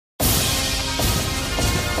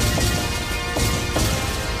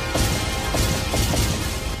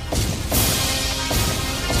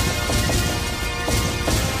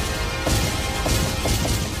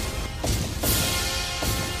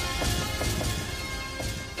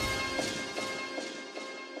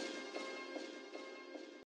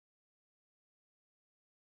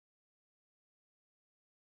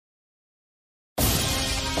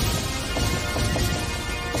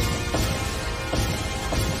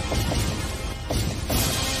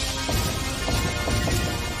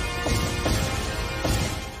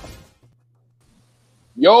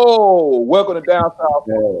Yo, welcome to Down South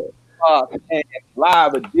and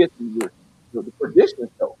live edition with the Prediction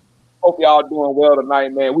Show. Hope y'all doing well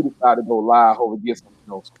tonight, man. We decided to go live. Hope we get some,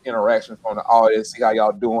 some interaction from the audience. See how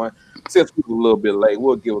y'all doing. Since we was a little bit late,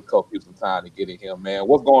 we'll give a couple people some time to get in here, man.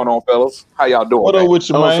 What's going on, fellas? How y'all doing? What up with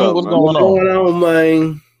you, man? What's going on,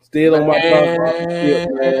 man? Still on my Dark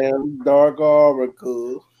Auburn, man. Dark Auburn,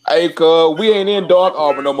 cool. Hey, cuz, we ain't in Dark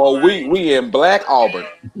Auburn no more. We in Black Auburn.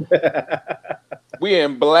 We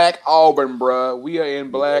in Black Auburn, bro. We are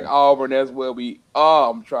in Black Auburn. That's where we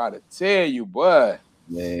are. I'm trying to tell you, boy.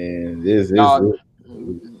 Man, this is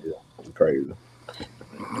crazy.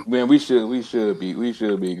 Man, we should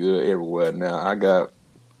be good everywhere now. I got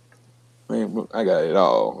it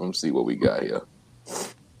all. Let me see what we got here.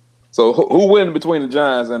 So who winning between the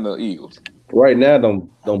Giants and the Eagles? Right now, them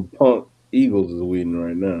punk Eagles is winning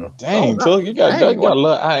right now. Dang, Tuck, you got a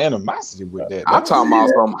lot of animosity with that. I'm talking about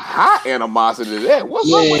some high animosity to that. What's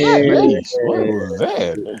up with that, man? What was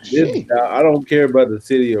that? I don't care about the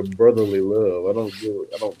city of brotherly love. I don't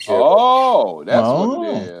care. Oh, that's what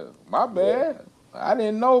it is. My bad. I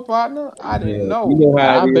didn't know, partner. I didn't know. You know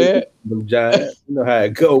how it is, them Giants. You know how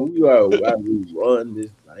it go. We run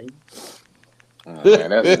this thing. Man,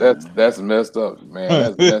 that's messed up,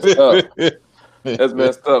 man. That's messed up. That's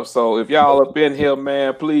messed up. So if y'all up in here,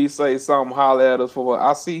 man, please say something. Holler at us for.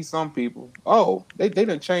 I see some people. Oh, they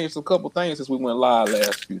done changed a couple things since we went live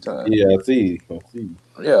last few times. Yeah, I see.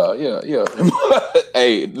 Yeah.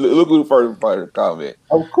 Hey, look who the first comment.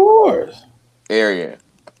 Of course, Arian.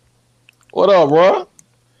 What up, bro?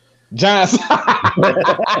 Giants.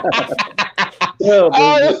 Well,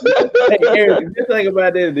 hey, Aaron, just think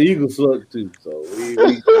about that. The Eagles suck too, so we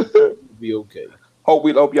be okay.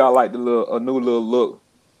 Hope y'all like a new little look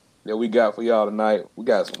that we got for y'all tonight. We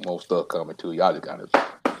got some more stuff coming too. Y'all just gotta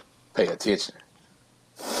pay attention.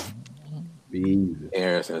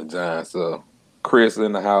 Aaron's and Giants. Chris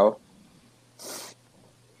in the house.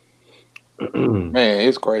 Man,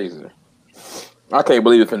 it's crazy. I can't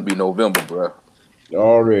believe it's gonna be November, bro.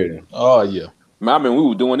 Already. Oh yeah. I mean, we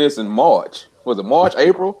were doing this in March. Was it March,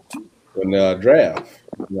 April? In the draft.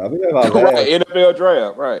 I think that's our right, NFL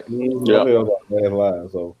draft, right? Yeah, last line.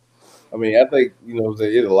 So, I mean, I think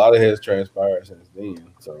a lot of has transpired since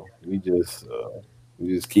then. So we just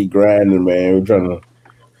keep grinding, man. We're trying to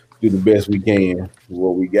do the best we can with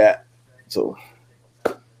what we got. So,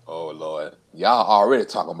 oh Lord, y'all already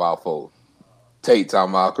talking about folks. Tate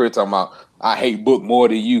talking about, Chris talking about. I hate Book more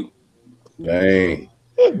than you. Dang.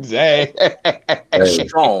 That's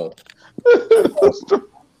strong.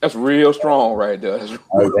 That's real strong right there. That's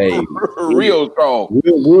real strong.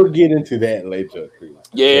 We'll get into that later, Chris.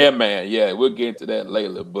 Yeah, man. Yeah, we'll get into that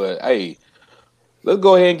later. But hey, let's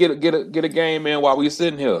go ahead and get a game in while we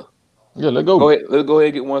sitting here. Yeah, let's go. Let's go ahead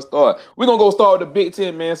and get one start. We're gonna go start with the Big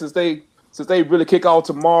Ten, man. Since they really kick off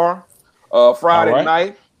tomorrow, Friday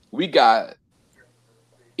night, we got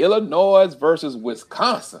Illinois versus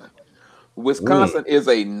Wisconsin. Wisconsin is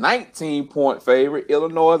a 19-point favorite.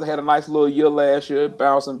 Illinois had a nice little year last year,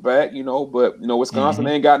 bouncing back, but Wisconsin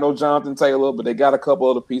ain't got no Jonathan Taylor, but they got a couple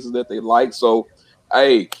other pieces that they like. So,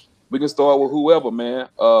 hey, we can start with whoever, man.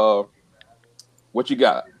 What you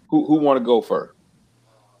got? Who want to go first?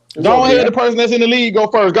 Go ahead, the person that's in the league go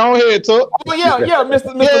first. Go ahead, Tuck. Oh yeah,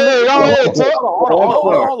 Mr. Yeah, go ahead, Tuck.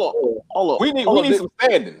 Hold on. We need some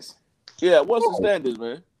standings. Yeah, what's the standings,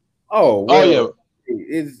 man? Oh yeah.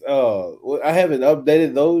 It's I haven't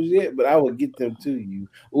updated those yet, but I will get them to you.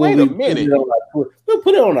 Wait a minute. We'll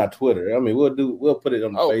put it on our Twitter. I mean, we'll put it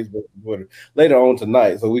on the Facebook and Twitter later on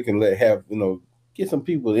tonight, so we can get some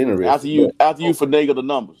people interested. After you finagle the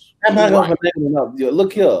numbers. I'm not gonna finagle the numbers.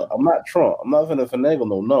 Look here, I'm not Trump. I'm not gonna finagle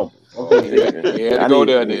no numbers. Okay. I go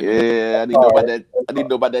there. Yeah, I need to know about that. I need to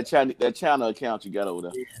know about that China account you got over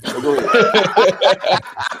there. So go ahead.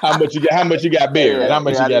 How much you got buried? How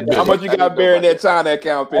much you got buried in that China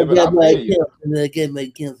account? I got my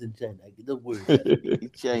accounts in China. Don't worry.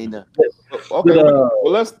 China. Okay.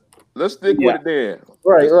 Well, let's stick with it then.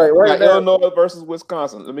 Right. Illinois versus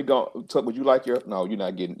Wisconsin. Let me go. Tuck, would you like your? No, you're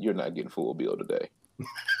not getting full bill today.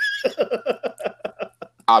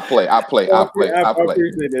 I play. I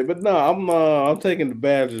appreciate that, but no, I'm taking the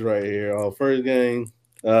Badgers right here. First game,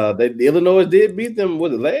 the Illinois did beat them.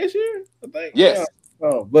 Was it last year? I think. Yes.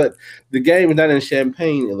 But the game is not in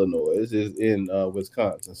Champaign, Illinois. It's in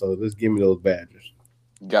Wisconsin. So just give me those Badgers.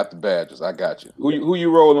 Got the Badgers. I got you. Who you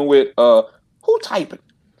rolling with? Who typing?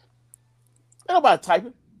 Ain't nobody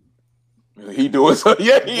typing. He doing something.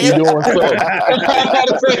 Yeah, he doing something.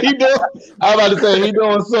 I'm about to say he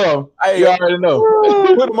doing something. Hey, you already know.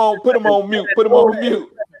 Put him on mute. Put him on mute.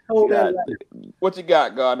 Hold that. What you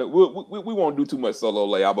got, Gardner? We won't do too much solo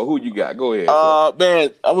layout, but who you got? Go ahead. Man,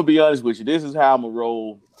 I'm gonna be honest with you. This is how I'm gonna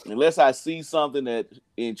roll. Unless I see something that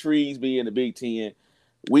intrigues me in the Big Ten,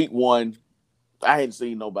 week 1, I hadn't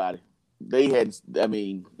seen nobody. They hadn't. I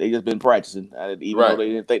mean, they just been practicing. Even though they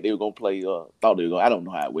didn't think they were gonna play. Thought they were gonna. I don't know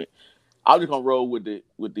how it went. I'm just gonna roll with the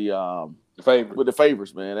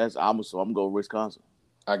favorites, man. I'm gonna go Wisconsin.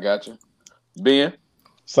 I got you, Ben.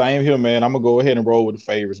 Same here, man. I'm gonna go ahead and roll with the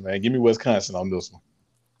favorites, man. Give me Wisconsin on this one.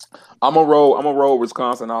 I'm gonna roll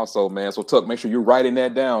Wisconsin also, man. So Tuck, make sure you're writing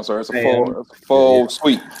that down, sir. It's a full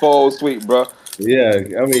sweep, bro. Yeah,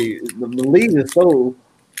 I mean the league is so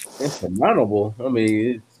insurmountable. I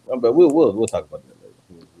mean, but we'll talk about that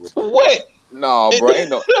later. What? No, bro,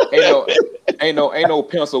 ain't no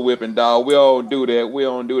pencil whipping, dog. We don't do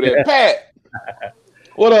that. Pat,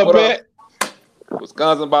 what up, Pat?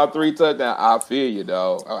 Wisconsin by 3 touchdowns. I feel you,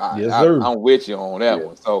 dog. Yes, sir. I'm with you on that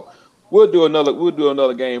one. So we'll do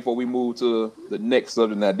another game before we move to the next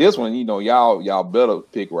subject. Now this one, y'all better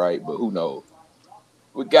pick right, but who knows?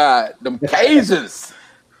 We got them Cajuns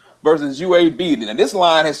versus UAB. And this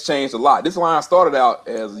line has changed a lot. This line started out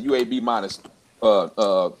as a UAB minus a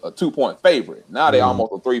 2-point favorite. Now they're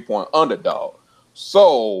almost a 3-point underdog.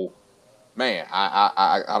 So, man,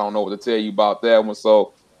 I don't know what to tell you about that one.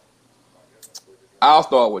 So I'll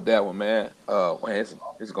start with that one, man.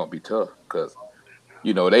 It's gonna be tough because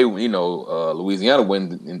Louisiana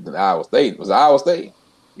went into Iowa State. It was Iowa State.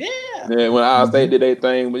 Yeah. Then when Iowa State did their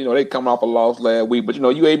thing, but they coming off a loss last week. But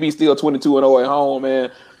UAB still 22-0 at home,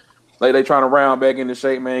 man. Like they trying to round back into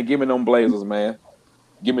shape, man. Give me them Blazers, man.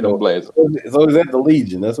 Give me them Blazers. So is that the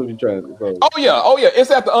Legion? That's what you're trying to do. Oh yeah.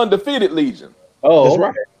 It's at the undefeated Legion. Oh, that's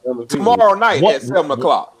right. Tomorrow night at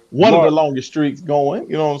 7:00. One of the longest streaks going.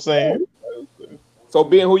 You know what I'm saying? So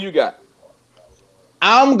Ben, who you got?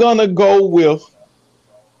 I'm gonna go with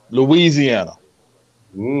Louisiana.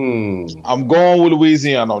 I'm going with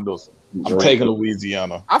Louisiana on this one. I'm taking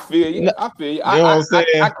Louisiana. I feel you. You know what I'm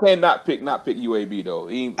saying? I cannot pick UAB though.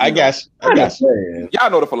 I got you. Y'all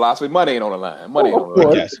know the philosophy. Money ain't on the line.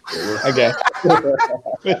 I got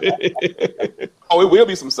you. Oh, it will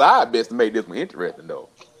be some side bets to make this one interesting though.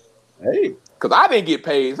 Hey, because I didn't get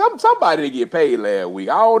paid. Somebody didn't get paid last week.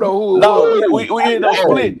 I don't know who. No, we ended up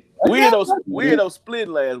split. We ended up split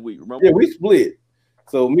last week. Remember? Yeah, we split.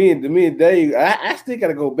 So me and Dave, I still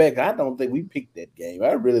gotta go back. I don't think we picked that game.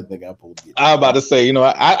 I really think I pulled it. I was about to say,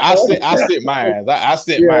 I sent mine. I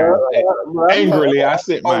sent mine. Angrily, I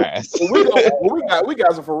sent mine. We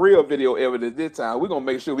got some for real video evidence this time. We're gonna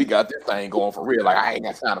make sure we got this thing going for real. Like I ain't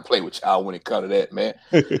got time to play with y'all when it comes to that, man.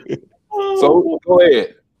 So go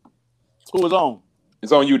ahead. Who is on?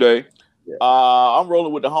 It's on you, Dave. I'm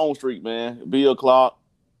rolling with the home streak, man. Bill Clark.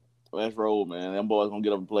 Let's roll, man. Them boys gonna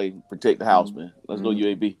get up and play, protect the house, man. Let's go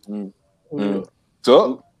UAB.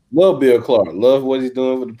 So love Bill Clark. Love what he's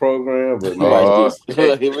doing with the program, but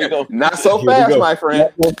here we go. Not so fast, my friend.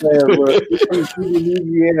 Not so fast, but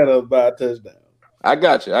Louisiana by a touchdown. I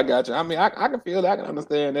got you. I mean, I can feel that. I can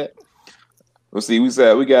understand that. Let's see. We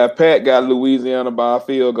got Pat got Louisiana by a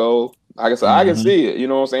field goal. Like I said, I can see it. You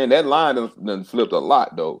know what I'm saying? That line done flipped a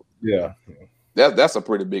lot, though. Yeah. That's a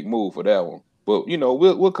pretty big move for that one. But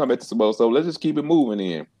we'll come back to some more. So let's just keep it moving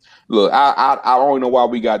in. Look, I don't know why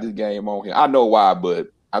we got this game on here. I know why, but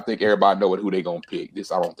I think everybody know who they gonna pick.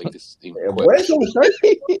 I don't think this is even a question.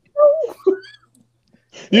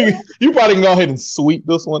 You probably can go ahead and sweep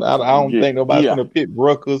this one. I don't think nobody's gonna pick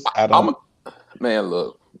Rutgers. Man,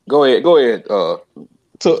 look. Go ahead.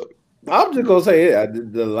 I'm just gonna say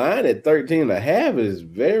the line at 13.5 is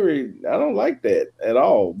very. I don't like that at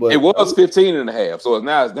all. But it was 15.5, so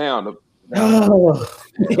now it's down to. This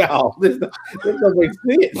doesn't make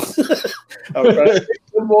sense. I'm trying to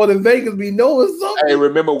think more than Vegas be knowing something. Hey,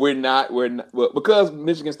 remember we're not because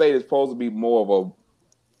Michigan State is supposed to be more of a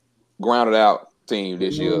grounded out team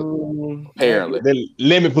this year. Apparently, they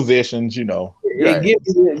limit possessions. Give me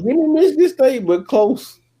Michigan State, but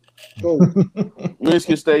close.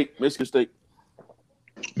 Michigan State.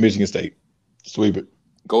 Sweep it.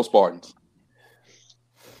 Go Spartans.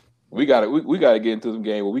 We gotta get into some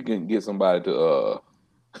game where we can get somebody to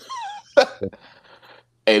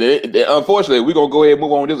Hey, unfortunately, we're gonna go ahead and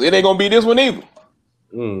move on with this. It ain't gonna be this one either.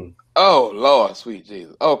 Oh Lord, sweet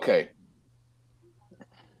Jesus. Okay.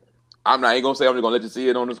 I ain't gonna say I'm just gonna let you see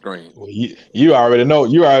it on the screen. Well, you already know.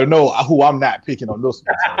 You already know who I'm not picking on this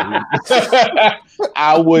one.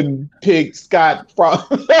 I wouldn't pick Scott Frost.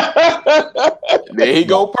 There he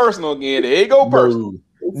go personal again. There he go personal.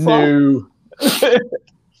 No.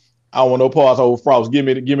 I don't want no parts over Frost. Give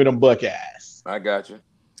me them Buckeyes. I got you.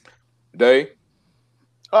 Dave.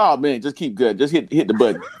 Oh man, just keep good. Just hit the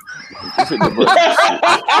button.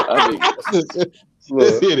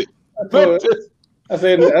 Let's hit it. I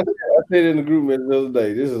said in the group the other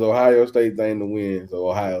day, this is Ohio State thing to win, so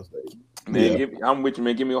Ohio State. Man, I'm with you,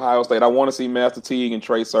 man. Give me Ohio State. I want to see Master Teague and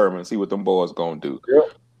Trey Sermon, see what them boys gonna do.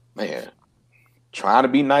 Yep. Man, trying to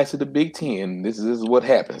be nice to the Big Ten. This is what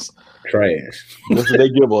happens. Trash. That's what they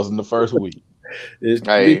give us in the first week. It's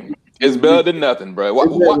better than nothing, bro.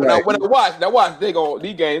 Now, when I watch, these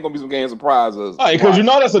games gonna be some games surprises. Because you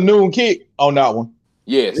know that's a noon kick on that one.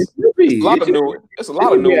 Yes, it's a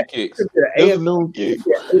lot of noon kicks. It's a noon kick.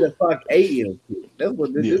 8 o'clock a.m. kick. That's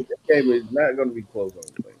what this game is not going to be close on.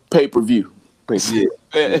 Pay-per-view. Yeah.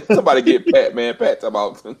 Man, somebody get Pat, man. Pat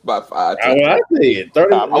about 5. I said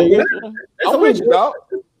 30. I'm with you, dog.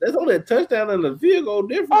 That's only a touchdown and a field goal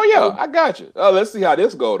difference. Oh yeah, I got you. Let's see how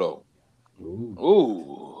this go though.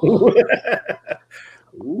 Ooh.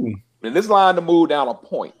 And this line to move down a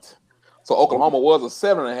point. So Oklahoma was a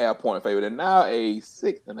 7.5 point favorite, and now a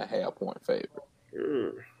 6.5 point favorite.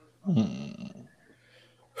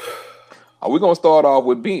 Are we gonna start off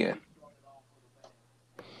with Ben?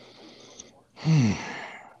 This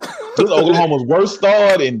is Oklahoma's worst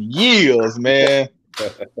start in years, man.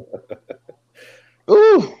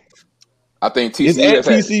 Ooh. I think TCU. Is at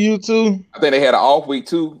TCU too? I think they had an off week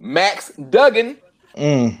too. Max Duggan.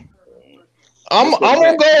 I'm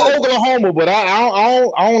gonna go Oklahoma, but I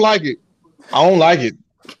don't like it. I don't like it.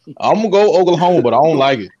 I'm gonna go Oklahoma, but I don't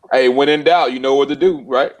like it. Hey, when in doubt, you know what to do,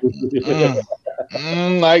 right?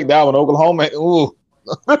 Like that one, Oklahoma. Ooh.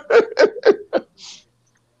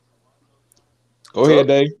 Go ahead,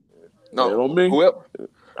 Dave. No, on me. Whoever.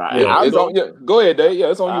 It's on you. Go ahead, Dave. Yeah,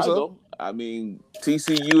 it's on you, sir. I mean,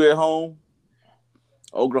 TCU at home,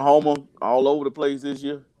 Oklahoma all over the place this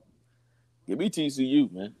year. Give me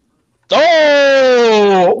TCU, man.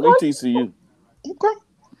 Oh, give me TCU. Okay.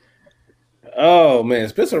 Oh man,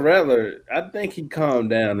 Spencer Rattler, I think he calmed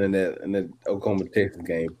down in that Oklahoma Texas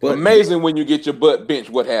game. But amazing when you get your butt benched,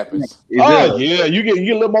 what happens? Yeah, you get a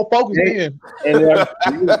little more focused in. And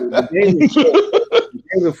the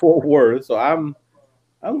game is Fort Worth, so I'm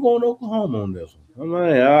going Oklahoma on this one.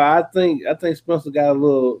 I think Spencer got a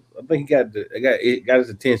little. I think he got his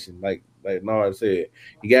attention, like Nard said.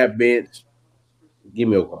 He got benched. Give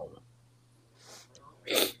me Oklahoma.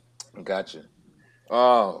 Gotcha.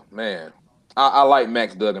 Oh man. I like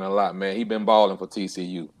Max Duggan a lot, man. He been balling for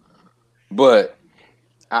TCU, but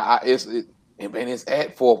it's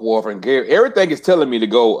at Fort Worth and Gary. Everything is telling me to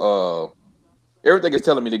go. Everything is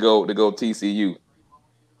telling me to go TCU.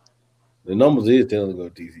 The numbers is telling to go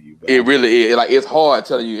TCU. It really is. Like it's hard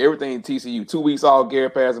telling you everything TCU. 2 weeks off, Gary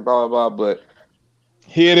passing, blah blah blah. But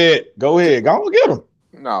hit it. Go ahead. Go on, get him.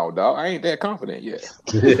 No, dog. I ain't that confident yet.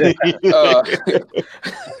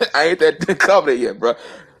 I ain't that confident yet, bro.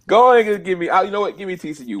 Go ahead and give me. You know what? Give me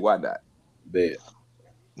TCU. Why not? Bet.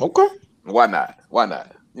 Okay. Why not?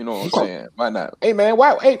 You know what I'm saying? Why not? Hey man,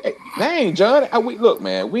 why? Hey, dang, John. Look,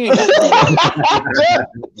 man. We ain't.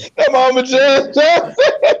 Come on, John.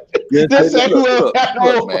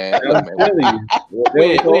 Look, man.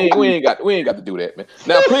 We ain't got to do that, man.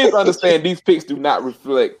 Now, please understand, these picks do not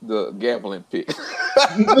reflect the gambling picks.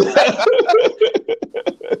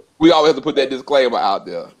 We always have to put that disclaimer out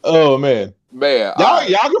there. Oh man. Y'all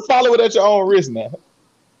can follow it at your own risk now.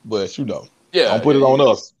 But don't put it on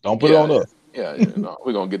us. Don't put it on us. Yeah, no,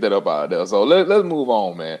 we're gonna get that up out of there. So let's move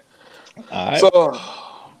on, man. All right. So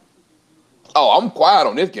I'm quiet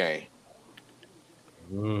on this game.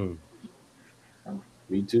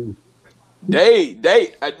 Me too. Dave,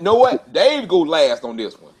 you know what? Dave go last on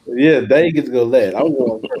this one. Yeah, Dave gets to go last.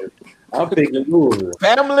 I'm picking Louisville.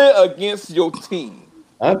 Family against your team.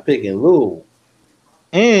 I'm picking Louisville.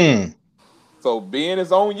 So Ben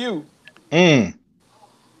is on you.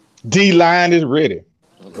 D-line is ready.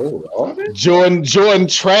 Jordan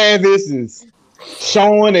Travis is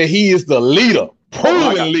showing that he is the leader,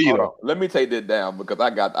 proven leader. Let me take that down because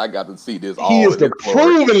I got to see this. He is the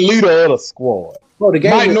proven leader of the squad.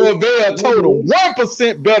 Mike Norvell told him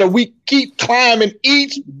 1% better. We keep climbing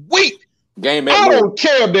each week. I don't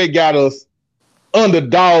care if they got us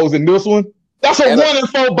underdogs in this one. That's a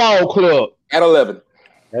 1-4 ball club. At 11.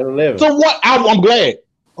 So what? I'm glad.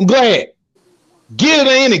 Get it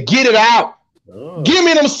in and get it out. Give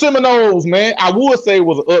me them Seminoles, man. I would say it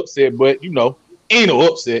was an upset, but ain't no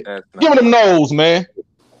upset. Give me them nose, man.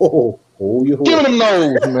 Give me them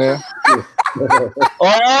nose, man.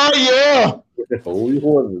 Oh yeah.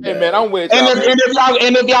 Hey man, I'm with y'all.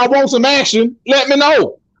 And if y'all want some action, let me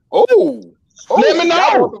know. Oh, Let me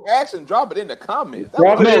know. Some action, drop it in the comments. No,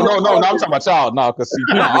 I'm talking about y'all. No, because see,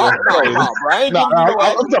 people bro. I ain't giving you no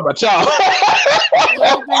I'm talking about y'all. I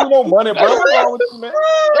ain't giving you no money, bro. What's wrong with you, man?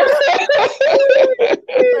 Man,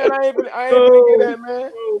 I ain't gonna get that,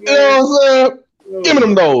 man. You know what I'm saying? Give me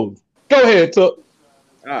them those. Go ahead, Tuck.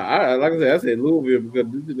 Like I said Louisville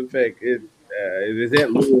because due to the fact it's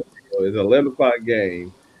at Louisville. It's an 11:00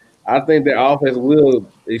 game. I think their offense will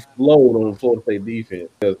explode on Florida State defense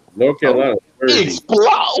because North Carolina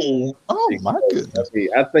explode. Oh my goodness!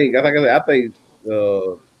 I think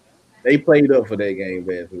they played up for that game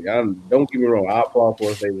last week. Don't get me wrong. I applaud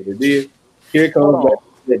Florida State what they did. Here comes back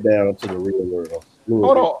get down to the real world.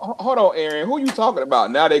 Hold on, Aaron. Who you talking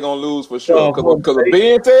about? Now they gonna lose for sure because of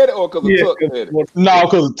Ben said it or because of Tuck said it? No,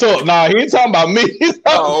 because of Tuck. No, he ain't talking about me.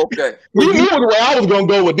 Oh, okay. You knew the way I was gonna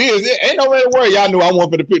go with this. Ain't no way to worry. Y'all knew I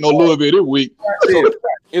wasn't gonna pick no Louisville this week. So,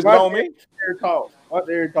 it's on me. That's all.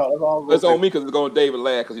 It's on me because it's going to David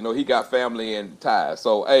Ladd because he got family and ties.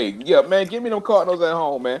 So hey, yeah, man, give me them Cardinals at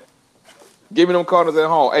home, man. Give me them Cardinals at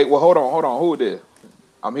home. Hey, well, hold on. Who it is?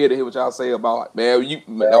 I'm here to hear what y'all say about man.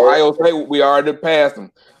 Ohio State, we already passed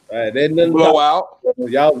them. Blowout.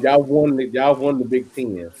 Y'all won the Big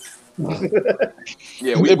Ten.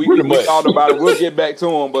 Yeah, we talked about it. We'll get back to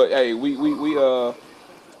them, but hey, we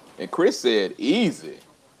and Chris said easy.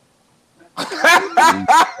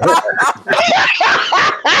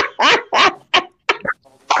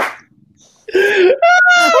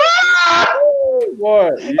 Boy,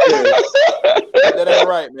 yeah. That ain't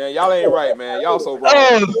right, man. Y'all ain't right, man. Y'all so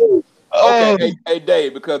wrong. Okay, hey,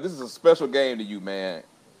 Dave, because this is a special game to you, man.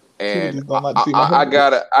 And I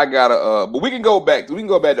gotta. But we can go back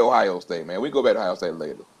to Ohio State, man. We can go back to Ohio State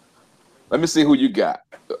later. Let me see who you got.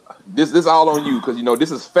 This all on you because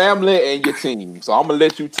this is family and your team. So I'm gonna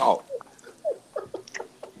let you talk.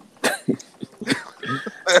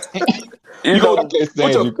 With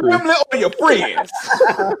your family or your friends?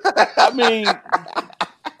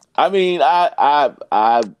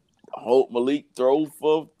 I hope Malik throws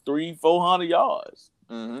for 300-400 yards.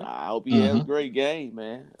 Mm-hmm. I hope he has a great game,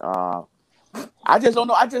 man. I just don't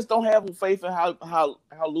know. I just don't have faith in how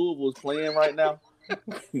Louisville's playing right now.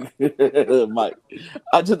 Mike,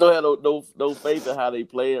 I just don't have no faith in how they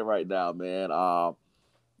playing right now, man.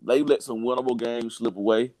 They let some winnable games slip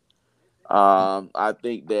away. I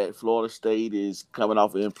think that Florida State is coming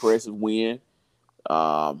off an impressive win.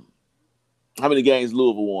 How many games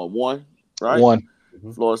Louisville won? One, right? One.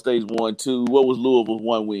 Florida State's won 2. What was Louisville's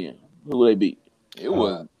one win? Who they beat? It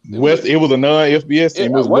was a non-FBS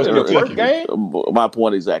team. It was the first game. My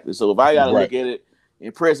point exactly. So if I got to look at it,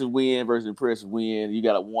 impressive win versus impressive win, you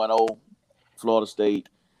got a 1-0 Florida State.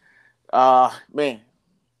 Man,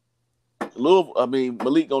 Louisville.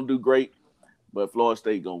 Malik gonna do great, but Florida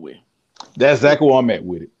State gonna win. That's exactly where I'm at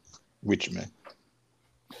with it. With you, man.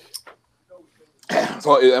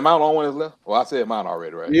 So am I the only one that's left? Well, I said mine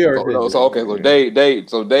already, right? Yeah. So Dave.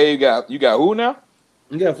 So Dave you got who now?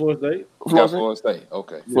 You got Florida State. Florida State.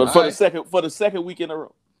 Okay. For the second week in a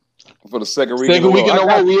row. For the second week in a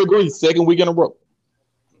row. We agree. Second week in a row.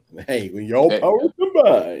 Hey, when y'all power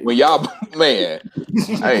combined. When y'all man,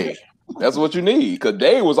 hey, that's what you need. Because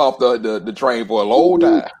Dave was off the train for a long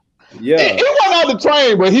time. Yeah, he wasn't on the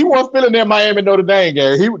train, but he wasn't feeling that Miami Notre Dame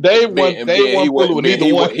game. Dave wasn't feeling with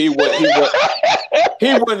either one. He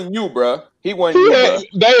wasn't you, bro. He wasn't you, bro.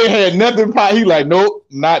 They had nothing. He like, nope,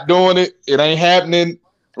 not doing it. It ain't happening.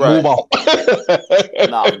 Right. Move on.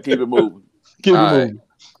 Nah, keep it moving. Keep it moving.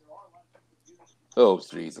 Oh,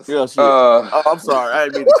 Jesus. Yeah, I'm sorry. I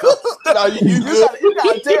didn't mean to come. No, you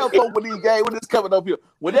gotta tell folks when these games when it's coming up here.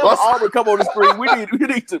 Whenever Auburn come on the screen, we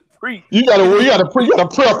need to pre. You gotta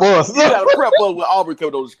prep us. You gotta prep us when Auburn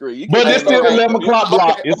coming on the screen. But it's still 11 o'clock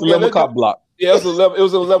block. It's 11 o'clock block. Yeah, it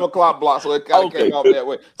was an 11 o'clock block, so it kind of came off that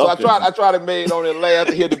way. So I tried to make it on the last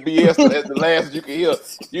to hear the BS at the last you can hear.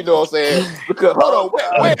 You know what I'm saying? Because hold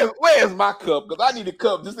on, where's my cup? Because I need a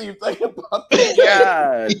cup just to even think about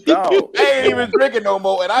that. God, I ain't even drinking no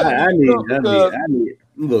more, and I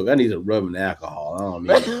need some rubbing alcohol. I don't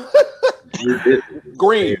need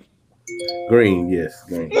green. Green, yes,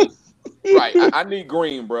 green. Right, I need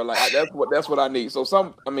green, bro. Like that's what I need. So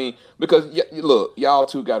because look, y'all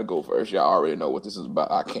two got to go first. Y'all already know what this is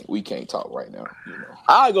about. We can't talk right now.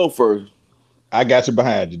 I go first. I got you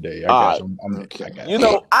behind you, Dave. I got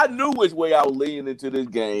you. I knew which way I was leaning into this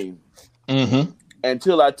game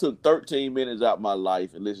until I took 13 minutes out of my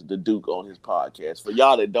life and listened to Duke on his podcast. For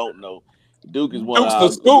y'all that don't know, Duke is one of the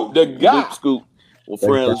scoop, the guy. Duke Scoop,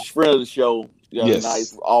 friend of the show. A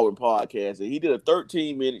nice Auburn podcast, and he did a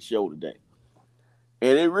 13-minute show today,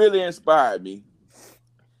 and it really inspired me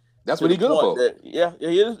That's what he good for.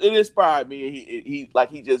 It inspired me. He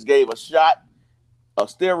just gave a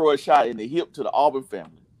steroid shot in the hip to the Auburn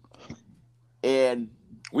family. And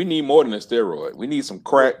we need more than a steroid. We need some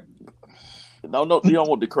crack. No, you don't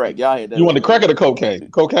want the crack. Y'all had that. You want the crack or the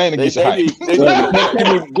cocaine? Cocaine to get you hype.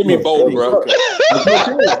 Give me both, bro.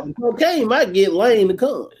 Cocaine might get Lane to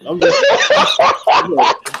come.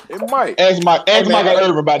 It might. Ask Mike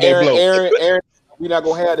Irvin about that blow. Aaron, we're not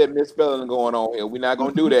gonna have that misspelling going on here. We're not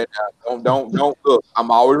gonna do that now. Don't look.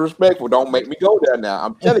 I'm always respectful. Don't make me go there now.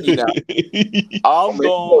 I'm telling you now. I'm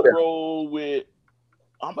gonna roll with.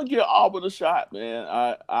 I'm gonna give Auburn a shot, man.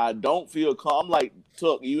 I don't feel calm. I'm like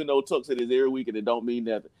Tuck, even though Tuck said it's every week and it don't mean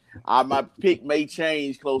nothing. My pick may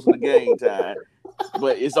change closer to game time,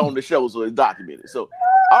 but it's on the show, so it's documented. So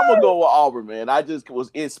I'm gonna go with Auburn, man. I just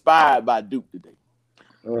was inspired by Duke today.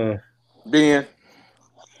 Ben,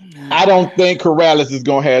 I don't think Corrales is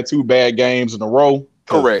gonna have 2 bad games in a row.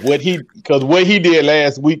 Correct. What he did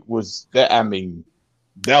last week was that. I mean,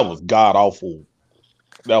 that was god awful.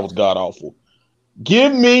 That was god awful.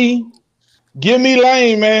 Give me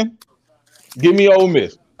Lane, man. Give me Ole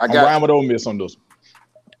Miss. I'm riding with Ole Miss on this.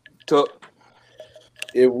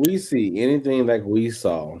 If we see anything like we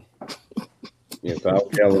saw in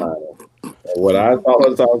South Carolina, what I saw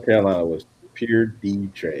in South Carolina was pure D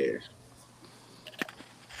trash.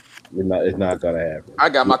 It's not gonna happen. I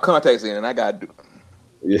got my contacts in, and I got to do.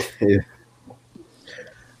 Yeah.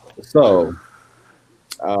 So,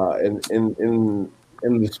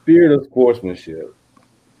 in the spirit of sportsmanship,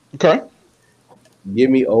 okay, give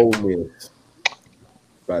me Ole Miss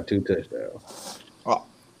by 2 touchdowns. Oh,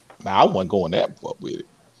 now I wasn't going that far with it.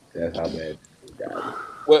 That's how bad you got it.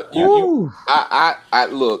 Well, I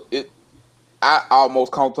look it. I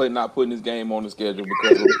almost contemplate not putting this game on the schedule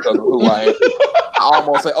because of who I am. I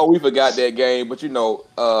almost say, we forgot that game, but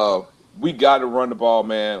we got to run the ball,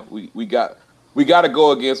 man. We got to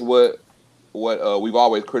go against what we've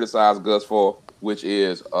always criticized Gus for, which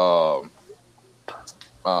is John,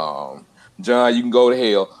 you can go to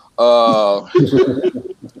hell.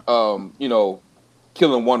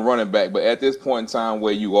 Killing one running back, but at this point in time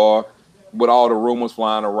where you are, with all the rumors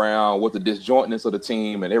flying around, with the disjointness of the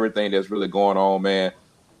team and everything that's really going on, man,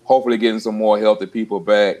 hopefully getting some more healthy people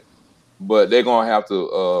back. But they're gonna have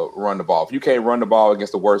to run the ball. If you can't run the ball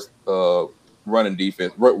against the worst running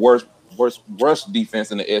defense, worst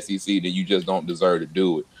defense in the SEC, then you just don't deserve to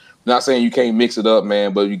do it. I'm not saying you can't mix it up,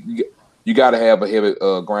 man, but you got to have a heavy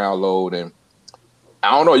ground load. And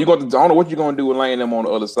I don't know. I don't know what you're gonna do with laying them on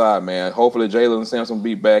the other side, man. Hopefully Jalen Sampson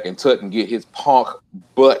be back and Tut can get his punk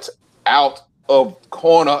butt out of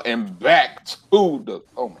corner and back to the.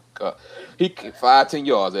 Oh my God, he 5-10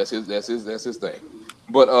 yards. That's his thing.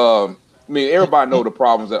 But everybody know the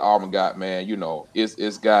problems that Auburn got, man.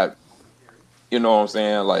 It's got. You know what I'm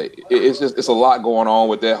saying? Like it's a lot going on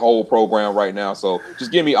with that whole program right now. So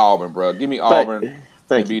just give me Auburn, bro. Give me Auburn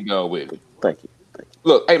and be done with it. Thank you.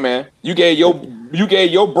 Look, hey man, you gave your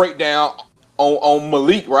breakdown on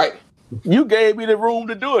Malik, right? You gave me the room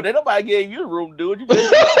to do it. Ain't nobody gave you the room to do it.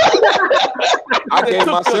 I gave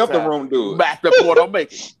myself the room to do it. Back the point I'm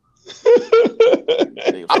making.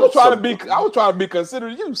 I was trying to be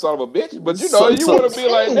considerate, you son of a bitch, but you want to be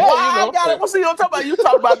like that. I got it. What's he talking about? You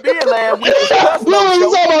talking about being last week? You talking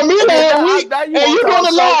about me last week? Hey, you doing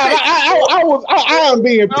the lie? I am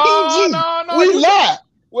being PG. No, we lie.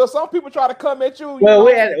 Well, some people try to come at you. Well,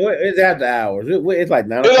 it's after hours. It's like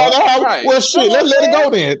 9 o'clock. Right. Well, shit, let it go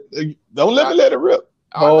then. Don't let it rip.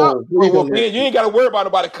 Well, you ain't got to worry about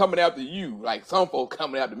nobody coming after you. Like some folks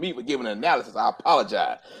coming after me for giving an analysis. I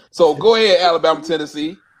apologize. So go ahead, Alabama,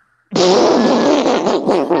 Tennessee. Wallace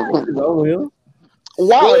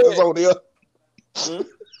is on there.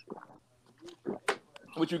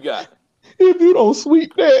 What you got? If you don't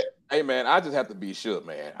sweep that. Hey man, I just have to be sure,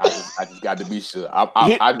 man. I just got to be sure.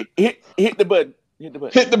 Hit the button.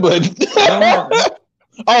 Hit the button.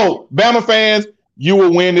 Oh, Bama fans, you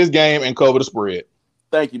will win this game and cover the spread.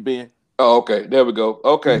 Thank you, Ben. Oh, okay. There we go.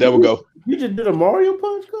 Okay. There we go. You just did a Mario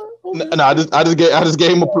punch, God? No, I just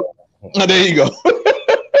gave him a. Oh, there you go.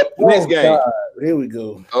 Next game. God. Here we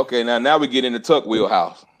go. Okay, now we get in the Tuck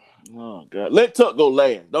wheelhouse. Oh God, let Tuck go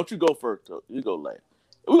last. Don't you go first, Tuck. You go last.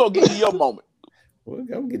 We're gonna give you your moment. Well,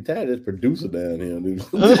 I'm getting tired of this producer down here, dude.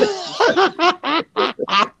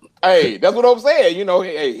 Hey, that's what I'm saying.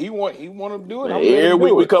 Hey, he want to do it. Every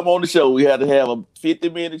week we come on the show, we had to have a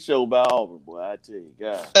 50-minute show by Auburn, boy. I tell you,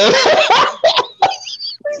 God.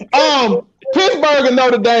 Pittsburgh and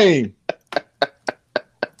Notre Dame.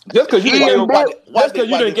 Just because you didn't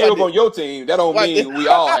get up on your team, that don't mean we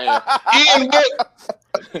all have.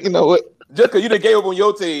 You know what? Just because you didn't get up on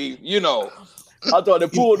your team, I thought they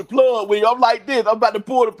pulled the plug. I'm like this. I'm about to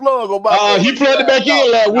pull the plug on my. He plugged it back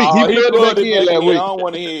in last week. He plugged it back in last week. I don't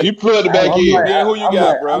want to hear. He plugged it back in. Yeah, who you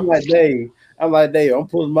got, bro? I'm like Dave. I'm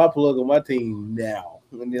pulling my plug on my team now.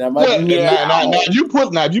 And then I might you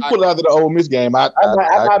put it after the Ole Miss game. I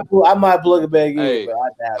might plug it back in. Hey, but I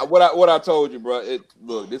doubt it. What I told you, bro.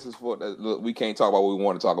 Look, this is for look. We can't talk about what we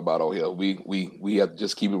want to talk about over here. We have to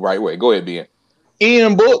just keep it right way. Go ahead, Ben.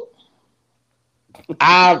 Ian Book.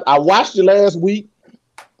 I watched it last week.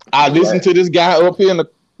 I listened to this guy up here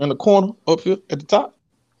in the corner, up here at the top.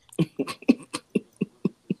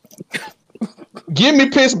 Give me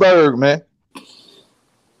Pittsburgh, man.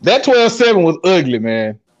 That 12-7 was ugly,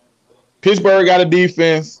 man. Pittsburgh got a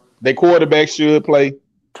defense. Their quarterback should play.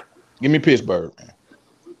 Give me Pittsburgh, man.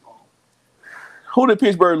 Who did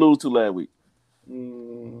Pittsburgh lose to last week?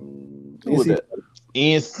 Who was that?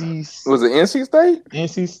 NC. Was it NC State?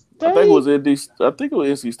 NC State. I think it was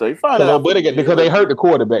NC State. Find out. Because they hurt the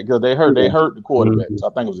quarterback. Because they hurt the quarterback. So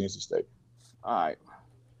I think it was NC State. All right.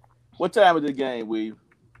 What time is the game, Weave?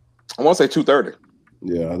 I want to say 2:30.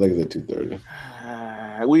 Yeah, I think it's at 2:30.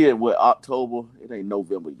 We in October? It ain't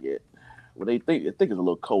November yet. Well, I think it's a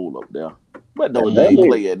little cold up there. But Notre Dame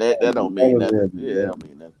play it. That don't mean nothing. Yeah, that don't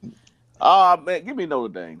mean nothing. Man, give me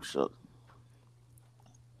Notre Dame, Shucks.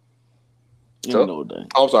 Give me Notre Dame.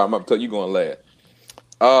 I'm sorry, I'm about to tell you going last.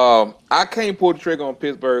 I can't pull the trigger on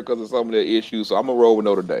Pittsburgh because of some of their issues, so I'm gonna roll with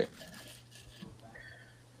Notre Dame.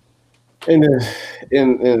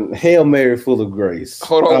 In Hail Mary full of grace.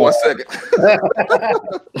 Hold on 1 second.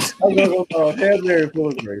 Hail Mary full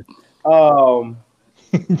of grace. Man,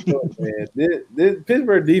 this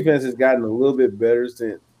Pittsburgh defense has gotten a little bit better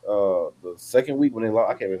since the second week when they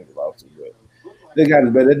lost. I can't remember if they lost, but they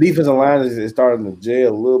gotten better. The defensive line is starting to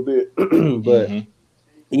jail a little bit, but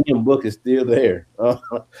Ian Book is still there.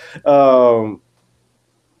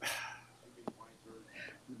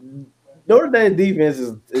 Notre Dame defense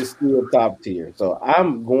is still top tier. So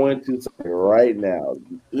I'm going to say right now,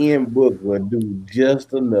 Ian Book will do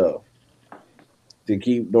just enough to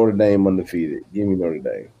keep Notre Dame undefeated. Give me Notre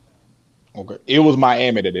Dame. Okay. It was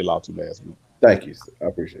Miami that they lost to last week. Thank you, sir. I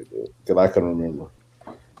appreciate that. Because I couldn't remember.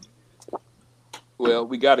 Well,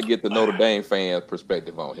 we got to get the Notre Dame fans'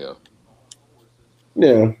 perspective on here.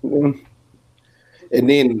 Yeah. And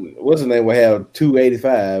then what's his name will have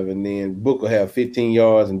 285, and then Book will have 15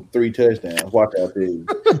 yards and 3 touchdowns. Watch out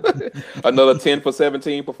there. Another 10 for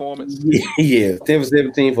 17 performance. Yeah, 10 for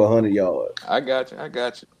 17 for 100 yards. I got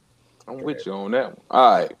you. I'm with you on that one.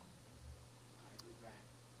 All right.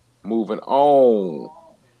 Moving on.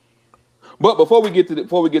 But before we get to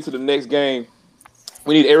the next game,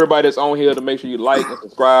 we need everybody that's on here to make sure you like and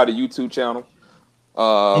subscribe to the YouTube channel.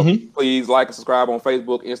 Please like and subscribe on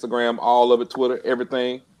Facebook, Instagram, all of it, Twitter,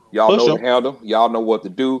 everything. Y'all know the handle. Y'all know what to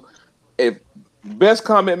do. If best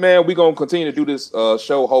comment, man, we're gonna continue to do this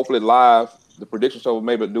show hopefully live. The prediction show,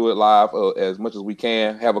 maybe do it live as much as we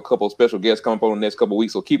can. Have a couple of special guests coming up on the next couple of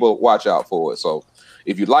weeks, so keep a watch out for it. So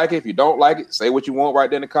if you like it, if you don't like it, say what you want right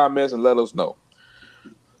there in the comments and let us know.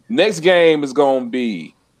 Next game is gonna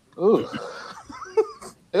be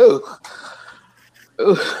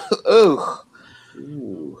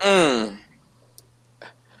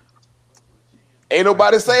Ain't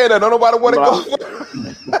nobody saying that. Don't nobody want to go.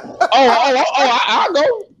 I'll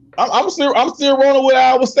go. I'm still rolling with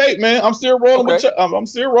Iowa State, man. I'm still rolling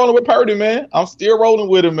with Purdy, man. I'm still rolling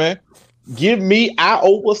with him, man. Give me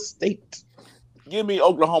Iowa State. Give me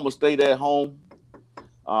Oklahoma State at home.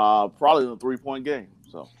 Probably in a 3-point game.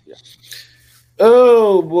 So yeah.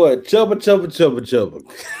 Oh boy, Chubba.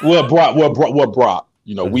 Well, Brock.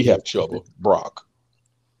 You know, we have Chubba. Brock.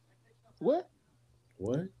 What?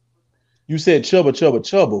 You said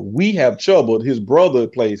Chubba. We have Chubba. His brother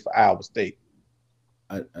plays for Iowa State.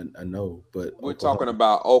 I know, but we're talking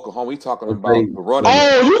about Oklahoma. We're talking about the running.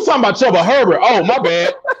 Oh, you're talking about Chubba Herbert. Oh, my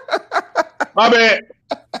bad. My bad.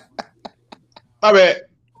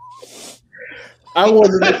 I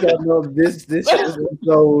wanted to let y'all know this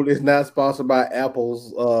episode is not sponsored by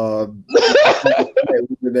Apple's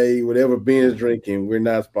today. Whatever Ben's drinking, we're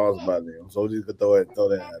not sponsored by them. So just throw that out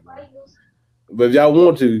there. But if y'all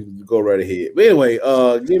want to, go right ahead. But anyway,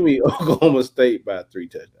 give me Oklahoma State by 3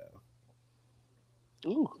 touchdowns.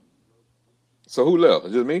 Ooh. So who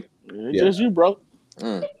left? Just me? Just you, bro.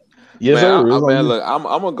 Yes, sir. Man, look, I'm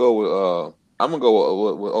gonna go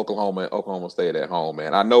with Oklahoma and Oklahoma State at home,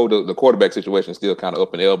 man. I know the quarterback situation is still kind of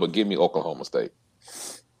up in the air, but give me Oklahoma State.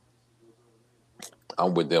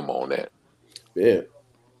 I'm with them on that. Yeah.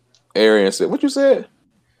 Arian said, what you said?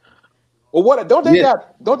 Well, what don't they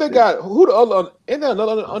got who the other? Isn't there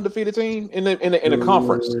another undefeated team in the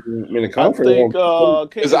conference? In the conference,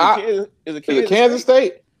 I think is it Kansas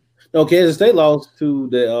State? No, Kansas State lost to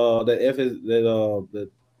the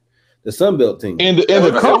Sun Belt team. In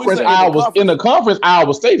the conference,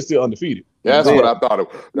 Iowa State is still undefeated. That's what I thought.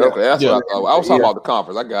 Okay, that's what I thought. I was talking about the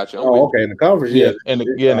conference. I got you. Okay, in the conference, in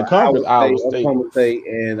the conference, Iowa State, Oklahoma State,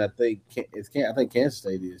 and I think Kansas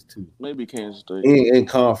State is too. Maybe Kansas State in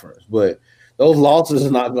conference, but those losses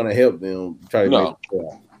are not going to help them try to make the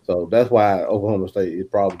playoff. So that's why Oklahoma State is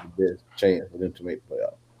probably the best chance for them to make the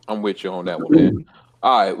playoff. I'm with you on that one, man.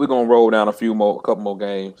 All right, we're gonna roll down a couple more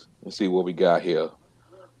games and see what we got here.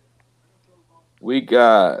 We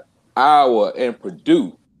got Iowa and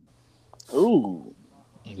Purdue. Ooh.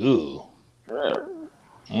 Ben,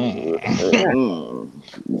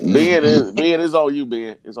 it's all you,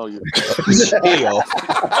 Ben. It's all you.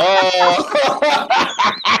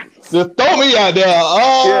 Just throw me out there.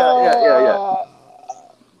 Yeah.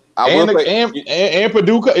 And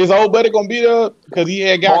Purdue, is old buddy gonna be there because he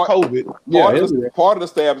had got COVID? Part of the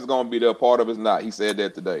staff is gonna be there. Part of it's not. He said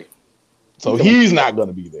that today. So he's not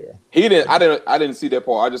gonna be there. He didn't. I didn't see that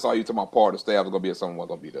part. I just saw you talking about part of the staff is gonna be there. Someone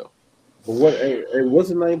gonna be there. But what's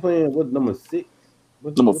the name playing? What number 6?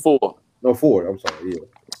 Number 4? No, 4. I'm sorry. Yeah.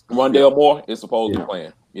 Rondale Moore is supposed to be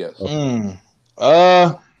playing. Yes.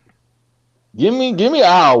 Give me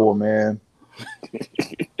Iowa, man.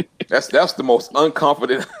 That's the most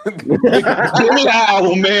unconfident. Give me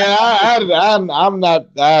Iowa, man. I'm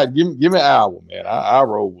not. Give me Iowa, man. I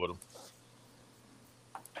roll with them.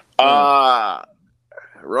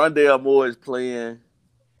 Rondale Moore is playing.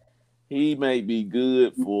 He may be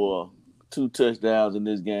good for 2 touchdowns in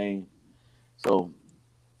this game. So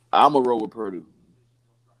I'm a roll with Purdue.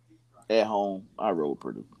 At home, I roll with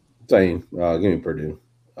Purdue. Same. Give me Purdue.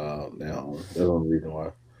 Now that's the only reason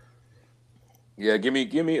why. Yeah, give me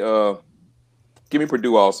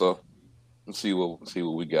Purdue also. Let's see what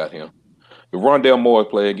we got here. If Rondale Moore is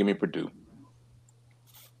playing, give me Purdue.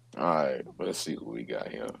 All right, let's see what we got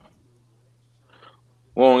here.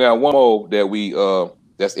 We only got one more that we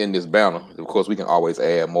that's in this banner. Of course, we can always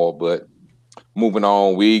add more, but moving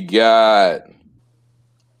on, we got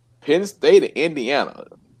Penn State and Indiana.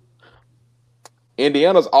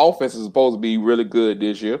 Indiana's offense is supposed to be really good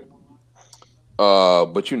this year.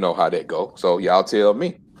 But you know how that go. So y'all tell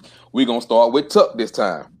me. We're gonna start with Tuck this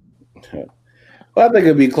time. Well, I think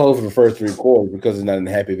it'll be close for the first 3 quarters because it's not in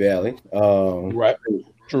Happy Valley. Right.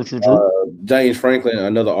 True. James Franklin,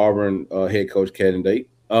 another Auburn head coach candidate.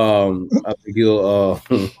 I think he'll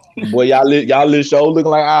boy, y'all little show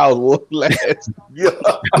looking like ours.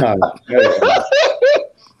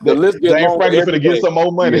 The list James Franklin finna get some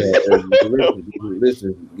more money. The list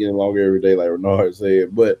is getting longer every day, like Renard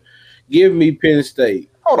said. But give me Penn State.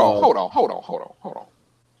 Hold on.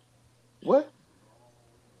 What?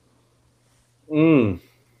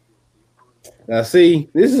 Now, see,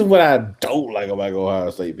 this is what I don't like about Ohio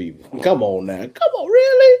State people. Come on now. Come on,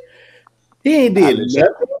 really? He ain't did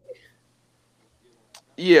nothing.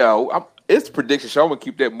 Yeah, it's prediction show. I'm gonna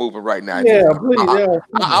keep that moving right now. Yeah, please.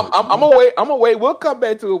 I'm gonna wait. We'll come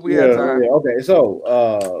back to it if we have time. Yeah, okay. So,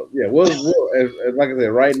 we'll like I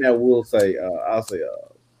said, right now we'll say I'll say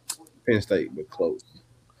Penn State, but close.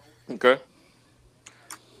 Okay.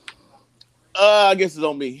 I guess it's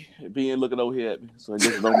on me. Being looking over here at me, so I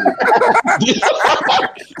guess it's on me.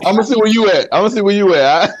 I'm gonna see where you at. Oh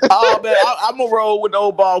man, I'm gonna roll with the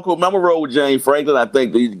old ball coach. I'm gonna roll with James Franklin. I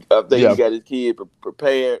think he got his kid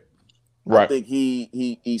prepared. Right. I think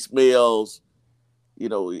he smells,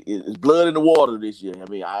 it's blood in the water this year. I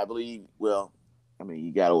mean, I believe. Well, I mean,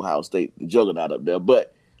 you got Ohio State, the juggernaut up there,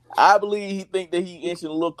 but I believe he think that he inching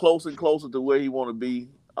a little closer and closer to where he want to be.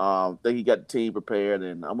 Think he got the team prepared,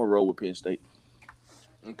 and I'm gonna roll with Penn State.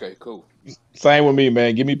 Okay, cool. Same with me,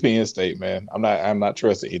 man. Give me Penn State, man. I'm not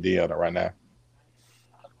trusting Indiana right now.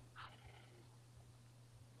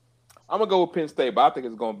 I'm gonna go with Penn State, but I think I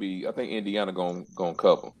think Indiana gonna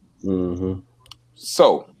cover. Mm-hmm.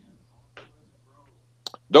 So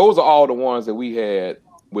those are all the ones that we had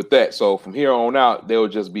with that. So from here on out, they'll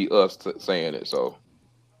just be us saying it. So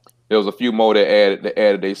there was a few more that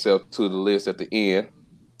added themselves to the list at the end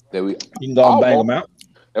that we can go and bang them out.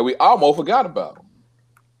 That we almost forgot about.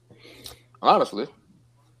 Honestly.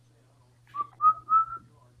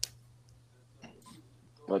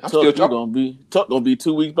 But Tuck gonna be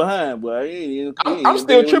 2 weeks behind, boy. I'm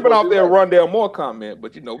still tripping off that Rondale Moore comment,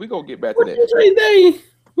 but we gonna get back to that.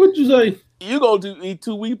 What'd you say? You gonna be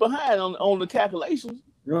 2 weeks behind on the calculations?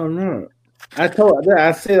 No. I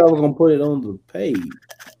said I was gonna put it on the page.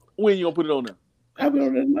 When you gonna put it on there? I'll be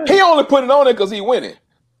on that night. He only put it on there because he winning.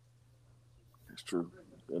 That's true.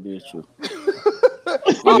 That is true.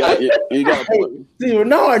 you got see,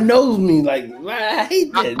 Renard knows me. Like, I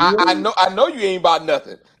hate that. I know you ain't about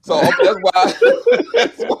nothing. So that's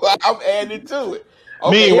why I'm adding to it.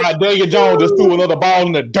 Okay. Meanwhile, Daniel Jones just threw another ball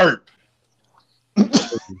in the dirt.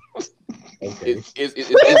 Okay.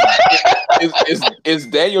 Is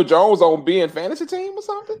Daniel Jones on being fantasy team or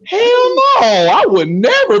something? Hell no! I would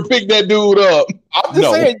never pick that dude up. I'm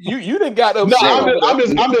just saying you didn't got upset. No, I'm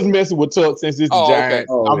just messing with Tuck since it's the Giants.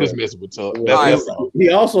 Okay. I'm just messing with Tuck. He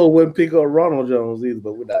also wouldn't pick up Ronald Jones either,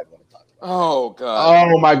 but we're not going to talk about it. Oh God!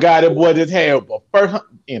 Oh my God! That boy just had a first.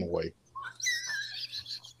 Anyway.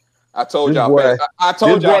 I told y'all. I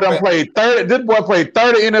told y'all. This boy played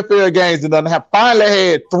 30 NFL games and finally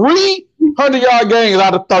had 300-yard games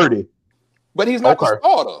out of 30. But he's not the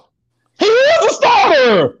starter. He is a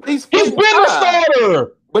starter. He's been a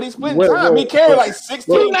starter. But he's splitting time. He carried like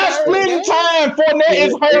 16. He's not splitting time. Fournette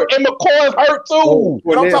is hurt and McCoy is hurt too.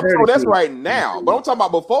 But I'm talking about that's right now. But I'm talking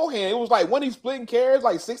about beforehand. It was like when he's splitting carries,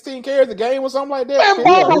 like 16 carries a game or something like that. Man,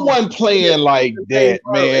 Barber wasn't playing like that,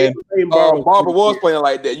 man. Barber was playing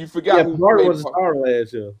like that. You forgot. Yeah, Barber was a starter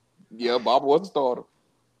last year. Yeah, Barber was a starter.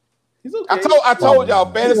 He's okay. I told y'all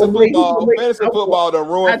fantasy football done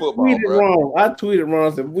ruin football. I tweeted wrong.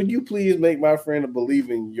 I said, "Would you please make my friend a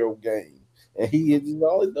believer in your game?" And he is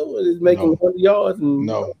all he's doing is making 100 yards.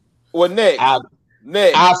 No. Well, next.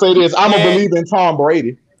 I'll say this. I'm a believer in Tom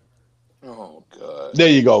Brady. Oh, God. There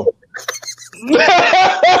you go.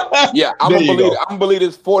 Yeah, I'm going to believe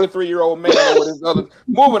this 43-year-old man with his other.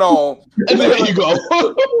 Moving on. There you go.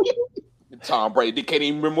 Tom Brady. They can't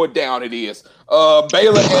even remember what down it is.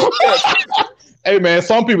 Baylor and Texas. Hey, man,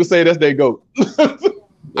 some people say that's their GOAT.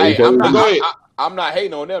 I'm not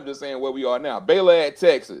hating on them, just saying where we are now. Baylor at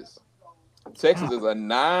Texas. Texas is a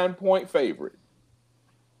 9-point favorite.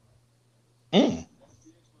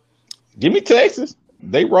 Give me Texas.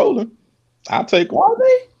 They rolling. I'll take them. Are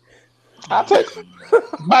they? I'll take them.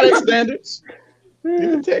 By their standards. Give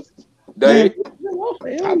me Texas.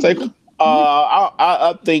 I'll take them.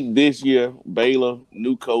 I think this year, Baylor,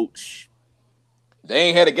 new coach. They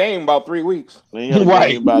ain't had a game in about 3 weeks. They ain't had a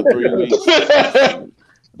game about 3 weeks.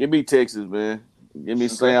 Give me Texas, man. Give me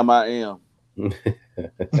Sam I am.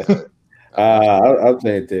 I'm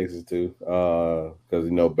saying Texas too, because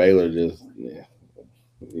Baylor just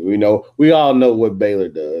we all know what Baylor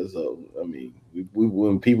does. So I mean,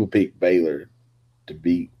 when people pick Baylor to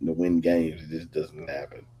win games, it just doesn't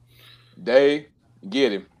happen. They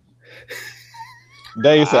get him.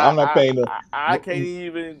 Dave said, "I'm not paying them." I can't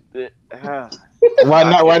even.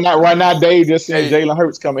 Right now, Dave just saying Jalen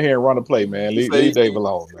Hurts coming here and run a play, man. Leave Dave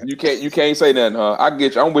alone, man. You can't say nothing, huh? I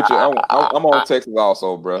get you. I'm with you. I'm on Texas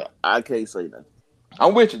also, bro. I can't say nothing.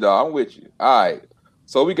 I'm with you, dog. I'm with you. All right.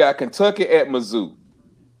 So we got Kentucky at Mizzou.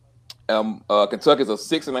 Kentucky's a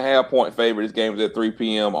 6.5-point favorite. This game is at 3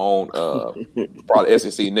 p.m. on probably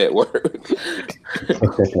SEC Network.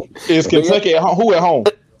 Is Kentucky at home? Who at home?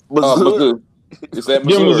 Mizzou. It's at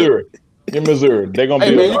Missouri. Give Missouri. They're gonna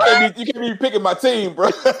be. Man, you can't be picking my team,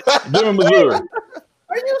 bro. Give me Missouri.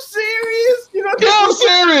 Are you serious? I'm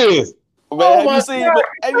serious. Man,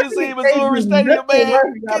 have you seen Missouri Stadium,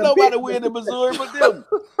 man? Can't nobody win in Missouri but them.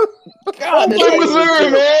 God,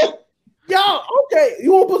 Missouri, man. Y'all, okay.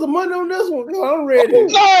 You want to put some money on this one? I'm ready.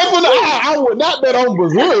 No, I would not bet on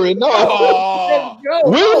Missouri. No.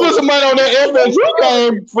 We'll put some money on that FSU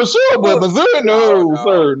game for sure, but Missouri, no,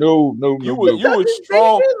 sir. No. You were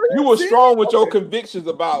strong. You were strong with your convictions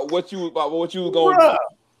about what you were going to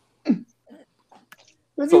do.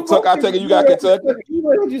 So, Tuck, I take it you got Kentucky. You know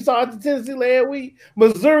what you saw at Tennessee last week?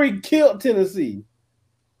 Missouri killed Tennessee.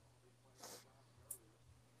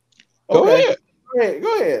 Go ahead.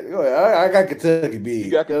 Go ahead. I got Kentucky big.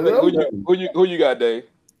 You got Kentucky. Who you got, Dave?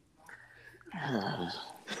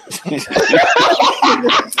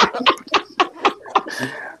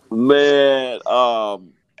 Man,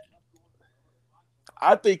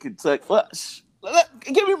 I think Kentucky.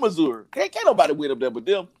 Give me Missouri. Can't nobody win up there but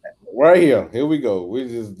them. Right here we go.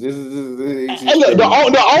 This is. And look, the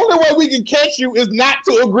only way we can catch you is not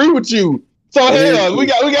to agree with you. So hell, we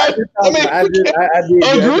got. I mean,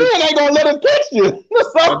 agreeing ain't gonna let us catch you.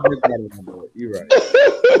 You're right.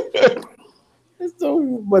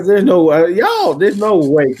 But there's no y'all. There's no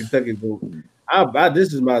way Kentucky's going.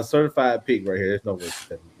 This is my certified pick right here. There's no way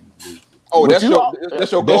Kentucky can lose. Oh, that's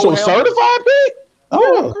your certified pick.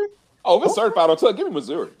 Oh, yeah. Oh, if it's certified on Tuck, give me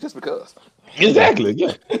Missouri just because. Exactly.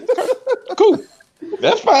 Yeah. Cool.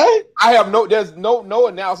 That's fine. There's no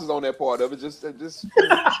analysis on that part of it. Just Missouri.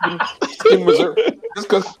 Just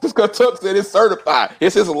because Tuck said it's certified.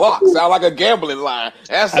 It's his lock. Sound like a gambling line.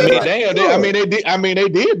 That's they did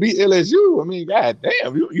beat LSU. I mean, god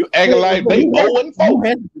damn, you acting like they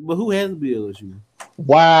 0-4. But who hasn't beat LSU?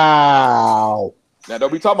 Wow. Now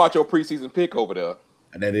don't be talking about your preseason pick over there.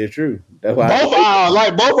 That is true. That's why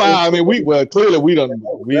both. I mean, clearly we done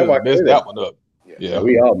messed that one up. Yeah,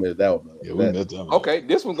 we all missed that one. Yeah, we missed that one. Okay,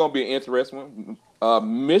 this one's gonna be an interesting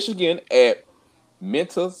one. Michigan at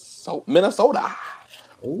Minnesota.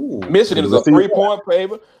 Ooh. Michigan is a 3-point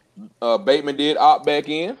favorite. Bateman did opt back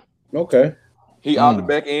in. Okay. He opted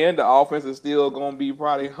back in. The offense is still gonna be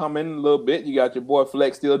probably humming a little bit. You got your boy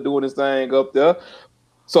Flex still doing his thing up there.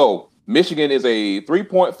 So Michigan is a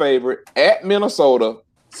 3-point favorite at Minnesota,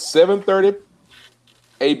 7:30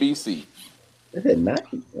 ABC. Is it nice?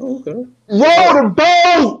 Okay. Roll the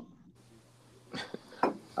boat.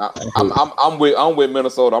 I'm with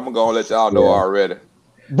Minnesota. I'm gonna let y'all know already.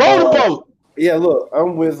 Roll the boat. Yeah, look,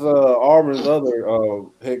 I'm with Auburn's other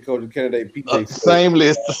head coach candidate, PJ. Same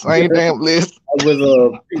list, the same damn list. I'm with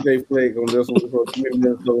PJ Fleck on this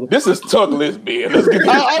one. This is Tuck list, man. Let's get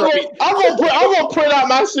this straight. I'm gonna print out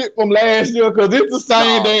my shit from last year because it's the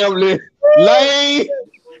same damn list. Lane,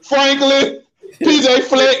 Franklin, PJ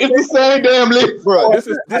Fleck, it's the same damn list, bro. I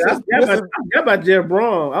forgot about Jeff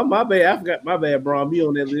Braun. My bad. I forgot my bad. Braun be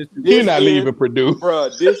on that list. He's not leaving Purdue, bro.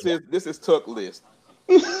 This is Tuck list.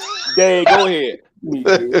 Dang, go ahead.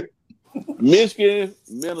 Michigan,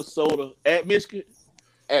 Minnesota at Michigan,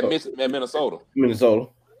 at Minnesota. Minnesota.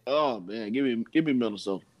 Oh man, give me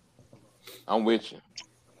Minnesota. I'm with you.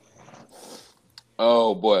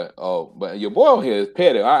 Oh boy, but your boy over here is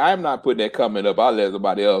petty. I'm not putting that comment up. I'll let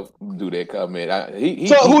somebody else do that comment.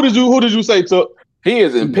 Who did you say, Tuck? He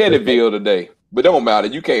is in Pettyville today, but don't matter.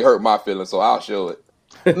 You can't hurt my feelings, so I'll show it.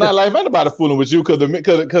 Not like anybody fooling with you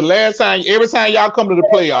because last time, every time y'all come to the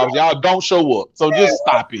playoffs, y'all don't show up. So just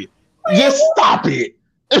stop it. Just stop it.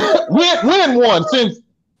 We ain't won since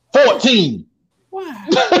 14.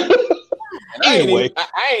 Anyway,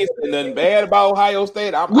 I ain't saying nothing bad about Ohio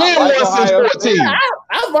State. I like Ohio State.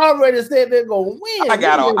 I've already said they're gonna win. I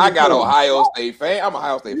got Ohio State fan. I'm an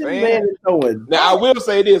Ohio State fan. Now I will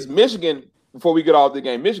say this: Michigan. Before we get off the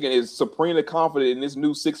game, Michigan is supremely confident in this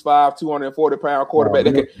new 6'5", 240-pound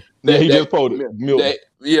quarterback.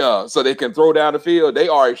 So they can throw down the field. They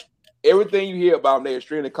are everything you hear about them. They're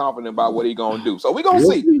extremely confident about what he's gonna do. So we're gonna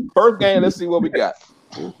see. First game, let's see what we got.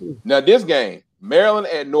 Now this game, Maryland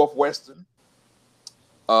at Northwestern.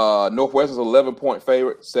 Northwestern's 11-point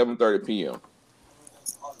favorite, 7:30 p.m.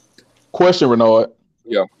 Question, Renard.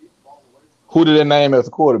 Yeah. Who did they name as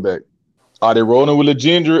a quarterback? Are they rolling with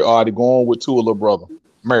Legendre or are they going with Tua little brother?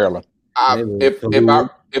 Maryland. If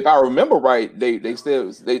I remember right, they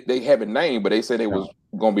still they haven't named, but they said they was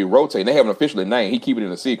gonna be rotating. They haven't officially named. He keep it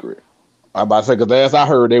in a secret. I'm about to say because last I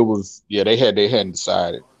heard they hadn't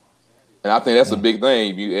decided. And I think that's a big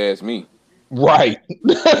thing if you ask me. Right.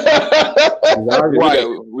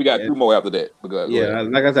 We got two more after that.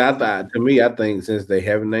 Like I said, I think since they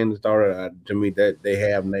haven't named the starter, to me that they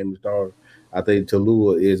have named the starter. I think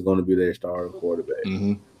Tallulah is going to be their starting quarterback.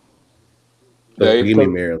 Mm-hmm. So give me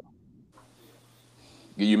Maryland.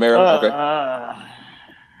 Give you Maryland? Okay.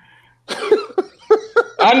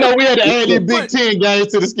 I know we had to add these Big Ten games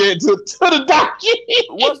to the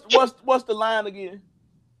document. What's the line again?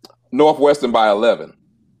 Northwestern by 11.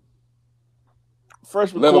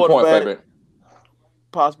 Freshman 11-point favorite.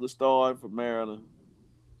 Possibly starting for Maryland.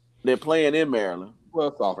 They're playing in Maryland.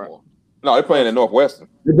 Well, sophomore. No, they're playing in Northwestern.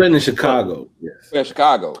 They're playing in Chicago. Yes. In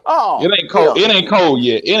Chicago. Oh, it ain't cold. Yeah. It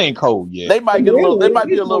ain't cold yet. They might get a little. They might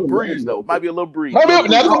be a little breeze though. Might be a little breeze. You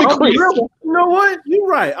know what? You're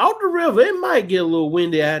right. Out the river, it might get a little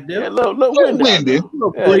windy out there. Yeah, a little windy. A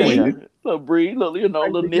little breeze. Little breeze.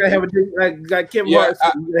 Little nippy. Like Kevin Martin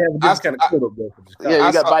said, you have this kind of coat up there. Yeah,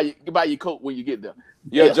 you got to buy your coat when you get there.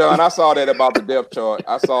 Yeah, John, I saw that about the depth chart.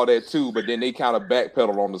 I saw that too, but then they kind of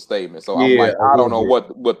backpedaled on the statement. So I'm like, I don't know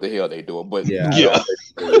what the hell they doing, but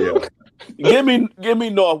Give me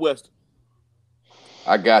Northwestern.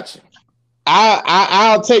 I got you.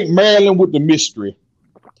 I'll take Maryland with the mystery.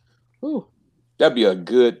 Ooh, that'd be a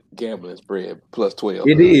good gambling spread plus 12.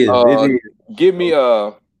 It is. Give me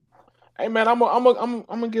hey man, I'm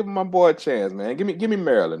gonna give my boy a chance, man. Give me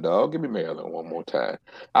Maryland, dog. Give me Maryland one more time.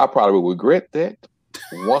 I probably will regret that.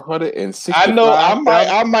 160. I know. I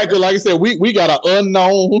might. Like I said, we got an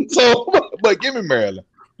unknown. So, but give me Maryland.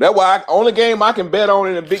 That's why only game I can bet on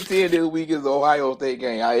in the Big Ten this week is the Ohio State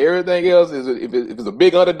game. Everything else is if it's a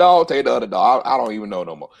big underdog, take the underdog. I don't even know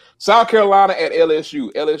no more. South Carolina at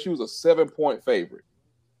LSU. LSU is a 7-point favorite.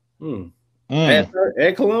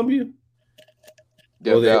 At Columbia?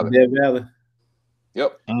 Death Valley.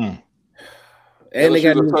 Yep. And LSU's they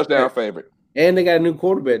got a touchdown favorite. And they got a new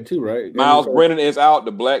quarterback too, right? Miles Brennan is out.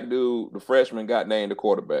 The black dude, the freshman, got named the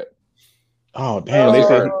quarterback. Oh damn! They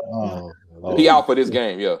said he out for this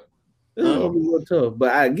game. Yeah. This is gonna be real tough.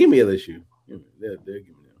 But give me LSU. They'll give me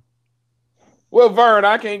them. Well, Vern,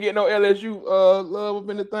 I can't get no LSU love up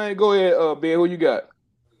in the thing. Go ahead, Ben. Who you got?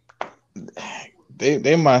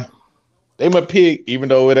 They my pick, even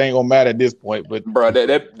though it ain't gonna matter at this point. But bro, that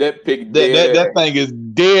pick that thing is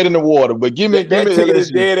dead in the water. But give me ticket LSU. Is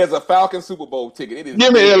dead as a Falcon Super Bowl ticket. It is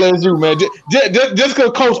give me LSU, man. Just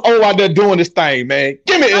because Coach O out there doing this thing, man.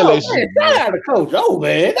 Give me LSU. Man, shout out to Coach O,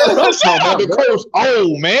 man. Shout out to Coach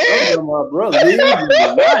O, man. My brother,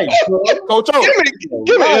 Coach O.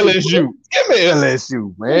 Give me LSU. Give me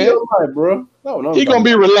LSU, man. Right, bro. He's gonna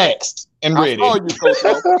be relaxed and ready. I saw you, Coach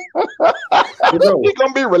O. He's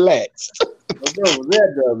gonna be relaxed. What's wrong with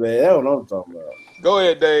that, though, man? That's what I'm talking about. Go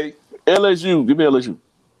ahead, Dave. LSU. Give me LSU.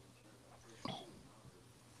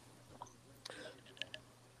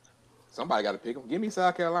 Somebody got to pick them. Give me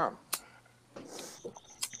South Carolina.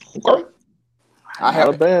 Okay. Not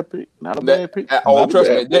a bad pick. Not a bad pick.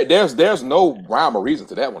 Trust me. There's no rhyme or reason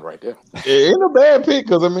to that one right there. It ain't a bad pick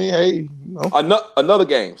because hey, you know. Another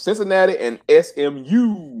game. Cincinnati and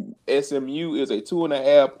SMU. SMU is a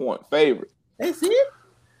 2.5-point favorite. That's it.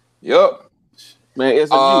 Yep. Man,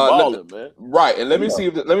 SMU balling, man. Right, and let me see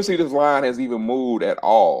if this line has even moved at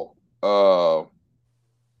all.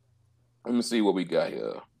 Let me see what we got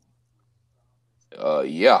here.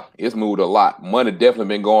 Yeah, it's moved a lot. Money definitely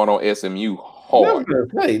been going on SMU hard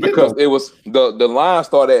because it was the line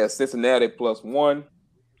started at Cincinnati +1.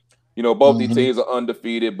 You know, both these teams are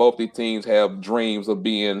undefeated. Both these teams have dreams of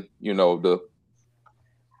being, you know, the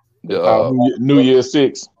New Year's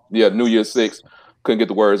 6. Yeah, New Year's 6. Couldn't get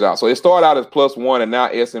the words out. So it started out as +1, and now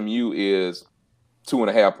SMU is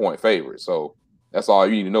 2.5-point favorite. So that's all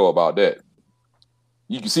you need to know about that.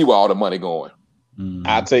 You can see where all the money going.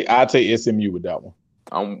 I take SMU with that one.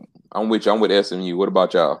 I'm with you. I'm with SMU. What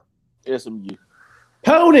about y'all? SMU.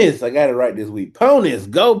 Ponies. I got it right this week. Ponies.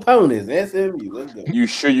 Go Ponies. SMU. Let's go. You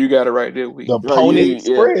sure you got it right this week? The Pony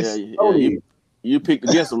Express. You picked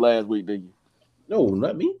against them last week, didn't you? No,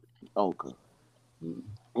 not me. Okay.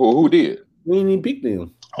 Who did? We didn't even pick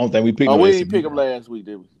them. I don't think we picked them. We didn't pick them last week,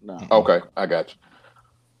 did we? No. Okay, I got you.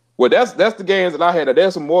 Well, that's the games that I had.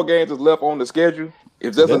 There's some more games that's left on the schedule.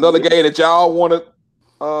 If there's another game that y'all want to,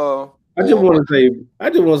 I just want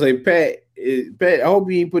to say, Pat. I hope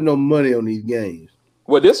you ain't put no money on these games.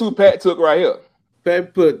 Well, this who Pat took right here.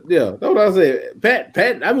 Pat put, that's what I said. Pat.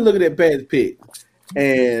 I've been looking at Pat's pick,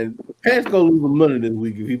 and Pat's gonna lose some money this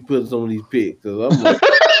week if he puts some of these picks. Cause I'm like,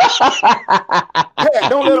 Pat,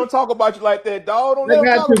 don't let them talk about you like that, dog. Don't let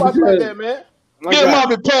them talk about you like that, man. Get him off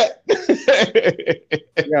it, Pat.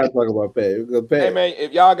 I gotta talk about Pat. Pat. Hey man,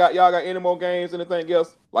 if y'all got any more games, anything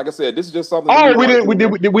else? Like I said, this is just something. Oh, we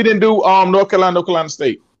didn't do North Carolina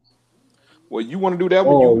State. Well, you want to do that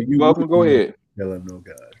one? You welcome. Go ahead. No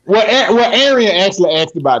God. Well, Arian actually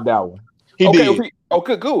asked about that one. He did.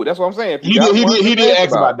 Okay, good. That's what I'm saying. He did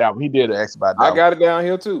ask about that one. He did ask about that. I got it down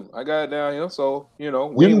here too. So you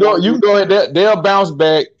know, you can go ahead. They'll bounce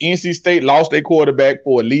back. NC State lost their quarterback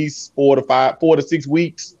for at least 4 to 6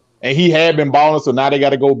 weeks, and he had been balling. So now they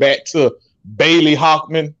got to go back to Bailey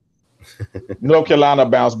Hockman. North Carolina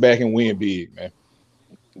bounce back and win big, man.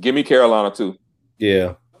 Give me Carolina too.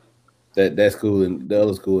 Yeah, that's cool. And the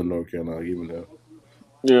other school in North Carolina, give me that.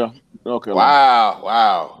 Yeah. Okay.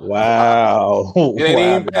 Wow. It ain't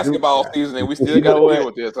even basketball season, and we still got to deal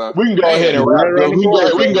with this. Huh? We can go ahead and wrap this.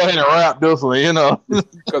 We can go ahead and wrap this one. You know, because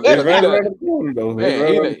it's right around the corner, though.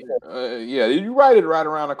 Yeah, you right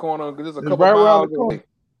around the corner because it's a couple miles away.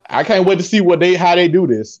 I can't wait to see how they do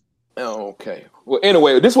this. Okay. Well,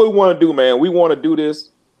 anyway, this is what we want to do, man. We want to do this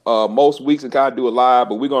most weeks and kind of do it live,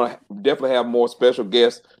 but we're gonna definitely have more special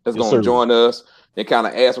guests that's gonna join us and kind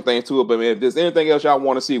of add some things to it. But man, if there's anything else y'all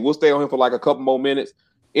want to see, we'll stay on here for like a couple more minutes.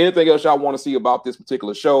 Anything else y'all want to see about this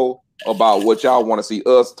particular show, about what y'all want to see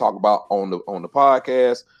us talk about on the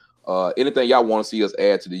podcast, anything y'all want to see us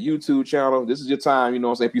add to the YouTube channel, this is your time. You know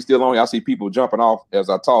what I'm saying? If you're still on, y'all see people jumping off as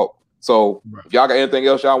I talk. So if y'all got anything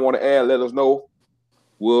else y'all want to add, let us know.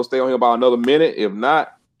 We'll stay on here about another minute. If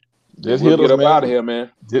not, just we'll get up out of here,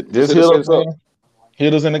 man. Just hit us up.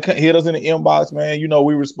 Hit us in the inbox, man. You know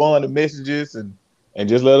we respond to messages and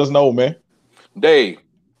just let us know, man. Dave,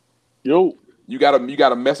 yo, You got a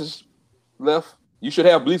message left? You should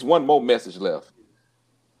have at least one more message left.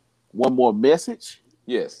 One more message?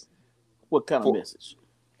 Yes. What kind of message?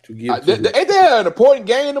 Ain't there an important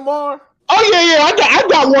game tomorrow? Oh yeah. I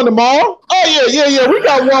got one tomorrow. Oh yeah. We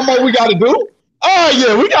got one more we gotta do. Oh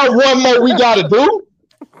yeah, we got one more we gotta do.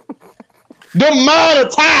 The Mighty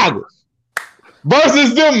Tigers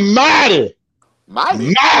versus the Mighty.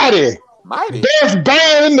 Best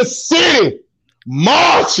band in the city.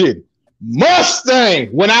 Marching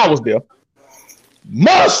Mustang. When I was there.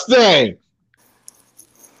 Mustang.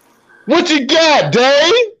 What you got,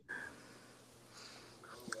 Dave?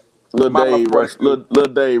 Little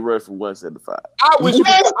Dave rush from 175. I wish you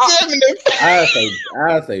could,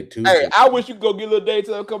 I say 2. Hey, I wish you could go get Little Dave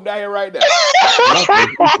to come down here right now.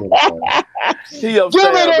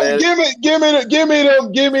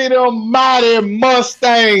 Give me them mighty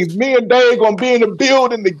Mustangs. Me and Dave gonna be in the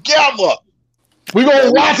building together. We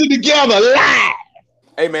gonna watch it together live.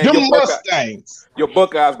 Hey man, them Mustangs. Your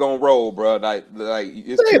Buckeyes gonna roll, bro. Like they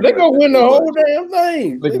gonna win the whole damn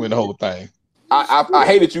thing. They can win the whole thing. I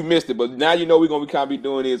hate that you missed it, but now you know we're gonna kind of be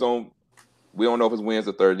doing this on. We don't know if it's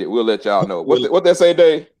Wednesday or Thursday. We'll let y'all know. What that say,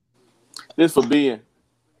 Dave? This for Ben.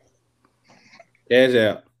 Cash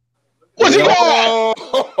out. What you got?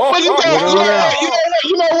 What you got?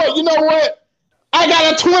 You know what? I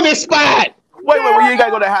got a 20 spot. Wait, you ain't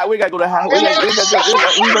gotta go that high. We gotta go that high. We gotta go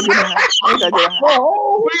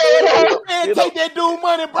Man, take that dude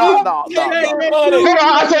money, bro. No.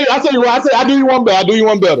 I tell you what. I do you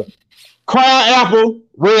one better. Crown Apple,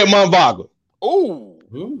 Redmond Vodka.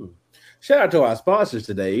 Ooh. Shout out to our sponsors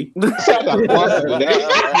today. And the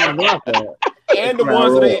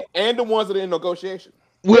ones that are in negotiation.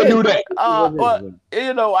 We'll do that. But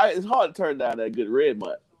it's hard to turn down that good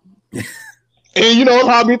Redmond. And you know it's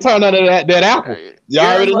hard to be turned out of that apple. Y'all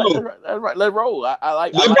already know. That's right. Let's roll. I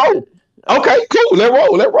like roll. It. Okay, cool. Let's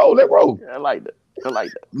roll. I like that.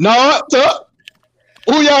 No, Tuck.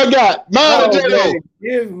 Who y'all got? Mine or J-Lo?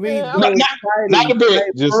 Give me not the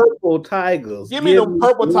big, just purple tigers. Give me them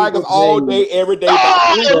purple tigers all day, every day.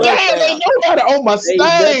 Oh, damn, nobody on my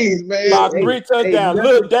stains, man. By 3 touchdowns.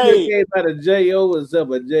 Little Dave came out of J-O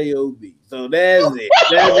instead of J-O-B. So that's it.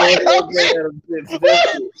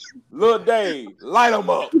 Little Dave, light them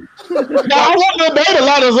up. Now, I want Little Dave to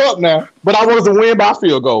light us up now, but I want us to win by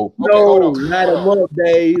field goal. No, light them up,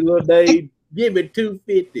 Dave. Little Dave, give me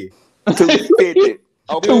 250. 250.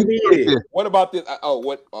 Okay. What about this? Man. Oh,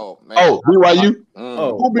 BYU.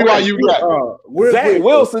 Who BYU got? Zach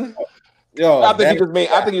Wilson. I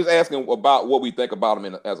think he was asking about what we think about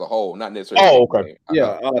him as a whole, not necessarily. Oh, okay.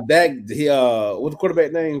 What's the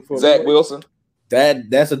quarterback name for Zach Wilson?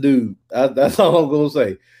 That's a dude. That's all I'm gonna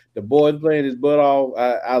say. The boy's playing his butt off.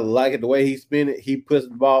 I like it the way he spin it. He puts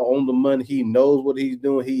the ball on the money. He knows what he's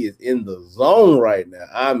doing. He is in the zone right now.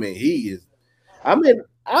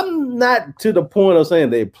 I'm not to the point of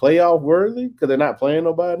saying they're playoff worthy because they're not playing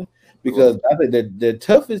nobody. Because I think that the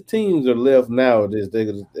toughest teams are left now. They're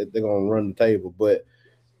gonna run the table, but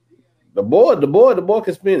the boy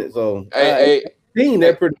can spin it. So they're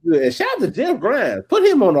pretty good. And shout out to Jeff Grimes. Put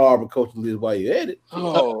him on the Auburn coaching list while you're at it.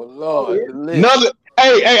 Oh Lord!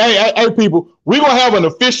 Hey, people, we're gonna have an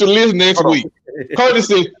official list next week.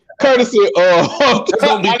 Courtesy. Courtesy of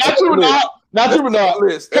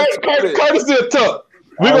Tuck.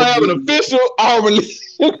 We're gonna have an official Auburn list.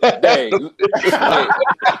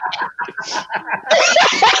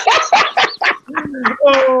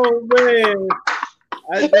 Oh man.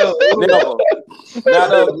 I know.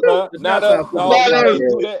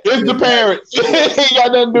 It's the parents. He ain't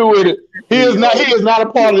got nothing to do with it. He is not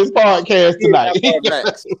a part of this podcast tonight.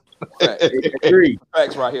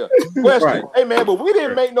 Facts right here. Question. Right. Hey man, but we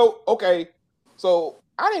didn't make no. Okay, so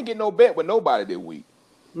I didn't get no bet with nobody this week.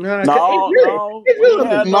 No,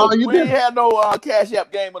 you didn't have no Cash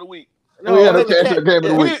App game of the week. No, we had a Cash App game of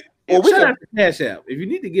the week. Well, shout out to Cash App. If you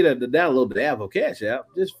need to get to download the app of Cash App,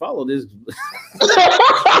 just follow this.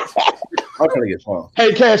 I'm trying to get fun.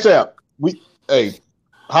 Hey, Cash App.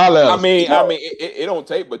 Holla. I mean, it don't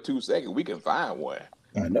take but 2 seconds. We can find one.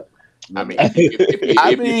 I know. I mean,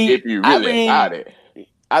 if you really got it.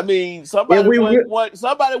 I mean, somebody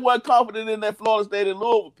wasn't confident in that Florida State and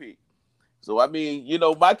Louisville pick. So I mean,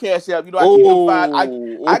 my Cash App, I can do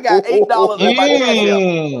 $5. I got $8 in my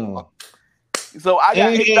Cash App. So I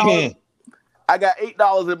got $8. I got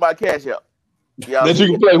 $8 in my Cash App. That you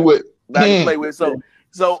can play with. That I can play with. So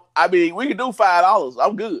I mean, we can do $5.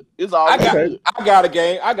 I'm good. It's all good. I got a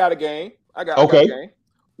game. I got a game.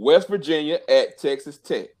 West Virginia at Texas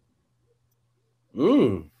Tech.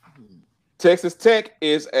 Texas Tech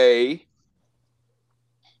is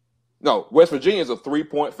West Virginia is a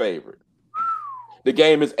 3-point favorite. The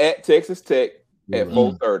game is at Texas Tech at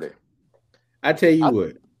 4:30. I tell you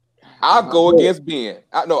what. I'll go against Ben.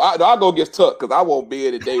 I'll go against Tuck because I want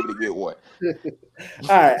Ben and David to get one. All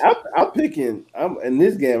right, I'm picking. In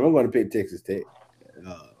this game. I'm going to pick Texas Tech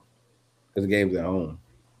because the game's at home.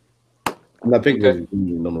 I'm not picking West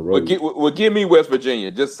Virginia on the road. Give me West Virginia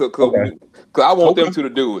just because I want them to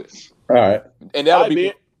do it. All right, and that'll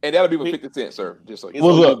be for 50 cents, sir. Just so you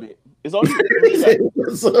what's up? It's on you.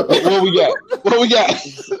 What we got?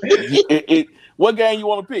 What game you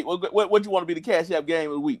want to pick? What you want to be the Cash App game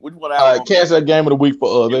of the week? Which one? Cash App game of the week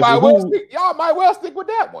for us. Y'all might well stick with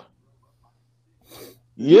that one.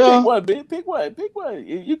 Yeah. Pick one.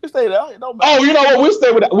 You can stay there. It don't matter. Oh, you know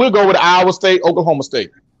what? We'll go with Iowa State, Oklahoma State.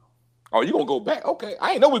 Oh, you gonna go back? Okay.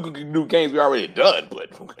 I ain't know we could do games we already done,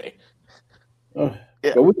 but okay.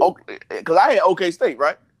 Because I had OK State,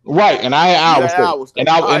 right? Right, and I had Iowa State. And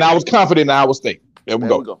I was confident in Iowa State. There we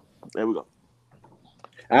go.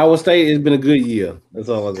 Iowa State has been a good year. That's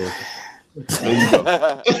all I'm going to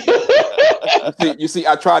say. You see,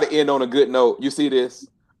 I try to end on a good note. You see this?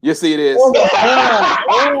 You see this? Hold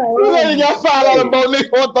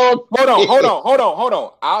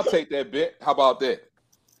on. I'll take that bet. How about that?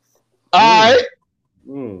 All right.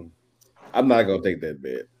 I'm not gonna take that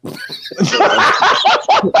bet.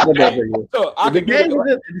 The game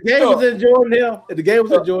was in Jordan Hill. If the game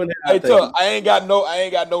was in Jordan Hill, hey, Tuck, I ain't got no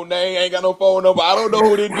name, I ain't got no phone number. I don't know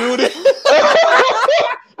who they do this.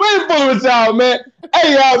 We ain't fooling with y'all, man.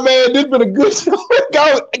 Hey, y'all, man, this been a good show.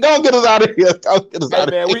 Go get us out of here.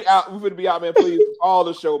 Man, we finna be out, man. Please follow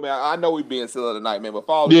the show, man. I know we being silly tonight, man, but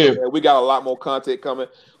follow the show, man. We got a lot more content coming.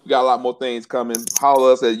 We got a lot more things coming.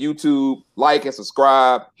 Follow us at YouTube, like and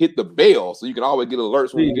subscribe. Hit the bell so you can always get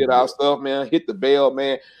alerts when we get our stuff, man. Hit the bell,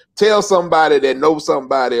 man. Tell somebody that knows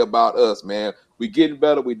somebody about us, man. We getting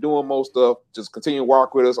better. We doing more stuff. Just continue to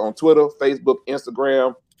work with us on Twitter, Facebook,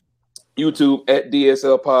 Instagram, YouTube at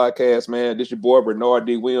DSL Podcast, man. This your boy Bernard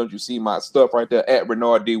D. Williams. You see my stuff right there at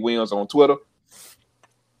Bernard D. Williams on Twitter.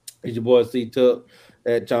 It's your boy C Tuck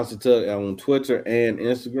at Chauncey Tuck on Twitter and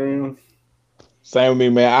Instagram. Same with me,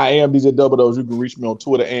 man. I am DJ Double Dose. You can reach me on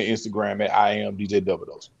Twitter and Instagram at I am DJ Double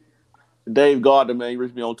Dose. Dave Gardner, man. You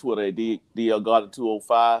reach me on Twitter at DL Gardner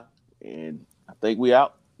 205. And I think we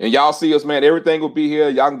out. And y'all see us, man. Everything will be here.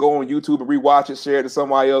 Y'all can go on YouTube and rewatch it, share it to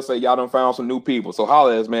somebody else. Say y'all done found some new people. So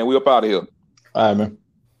holler at us, man. We up out of here. All right, man.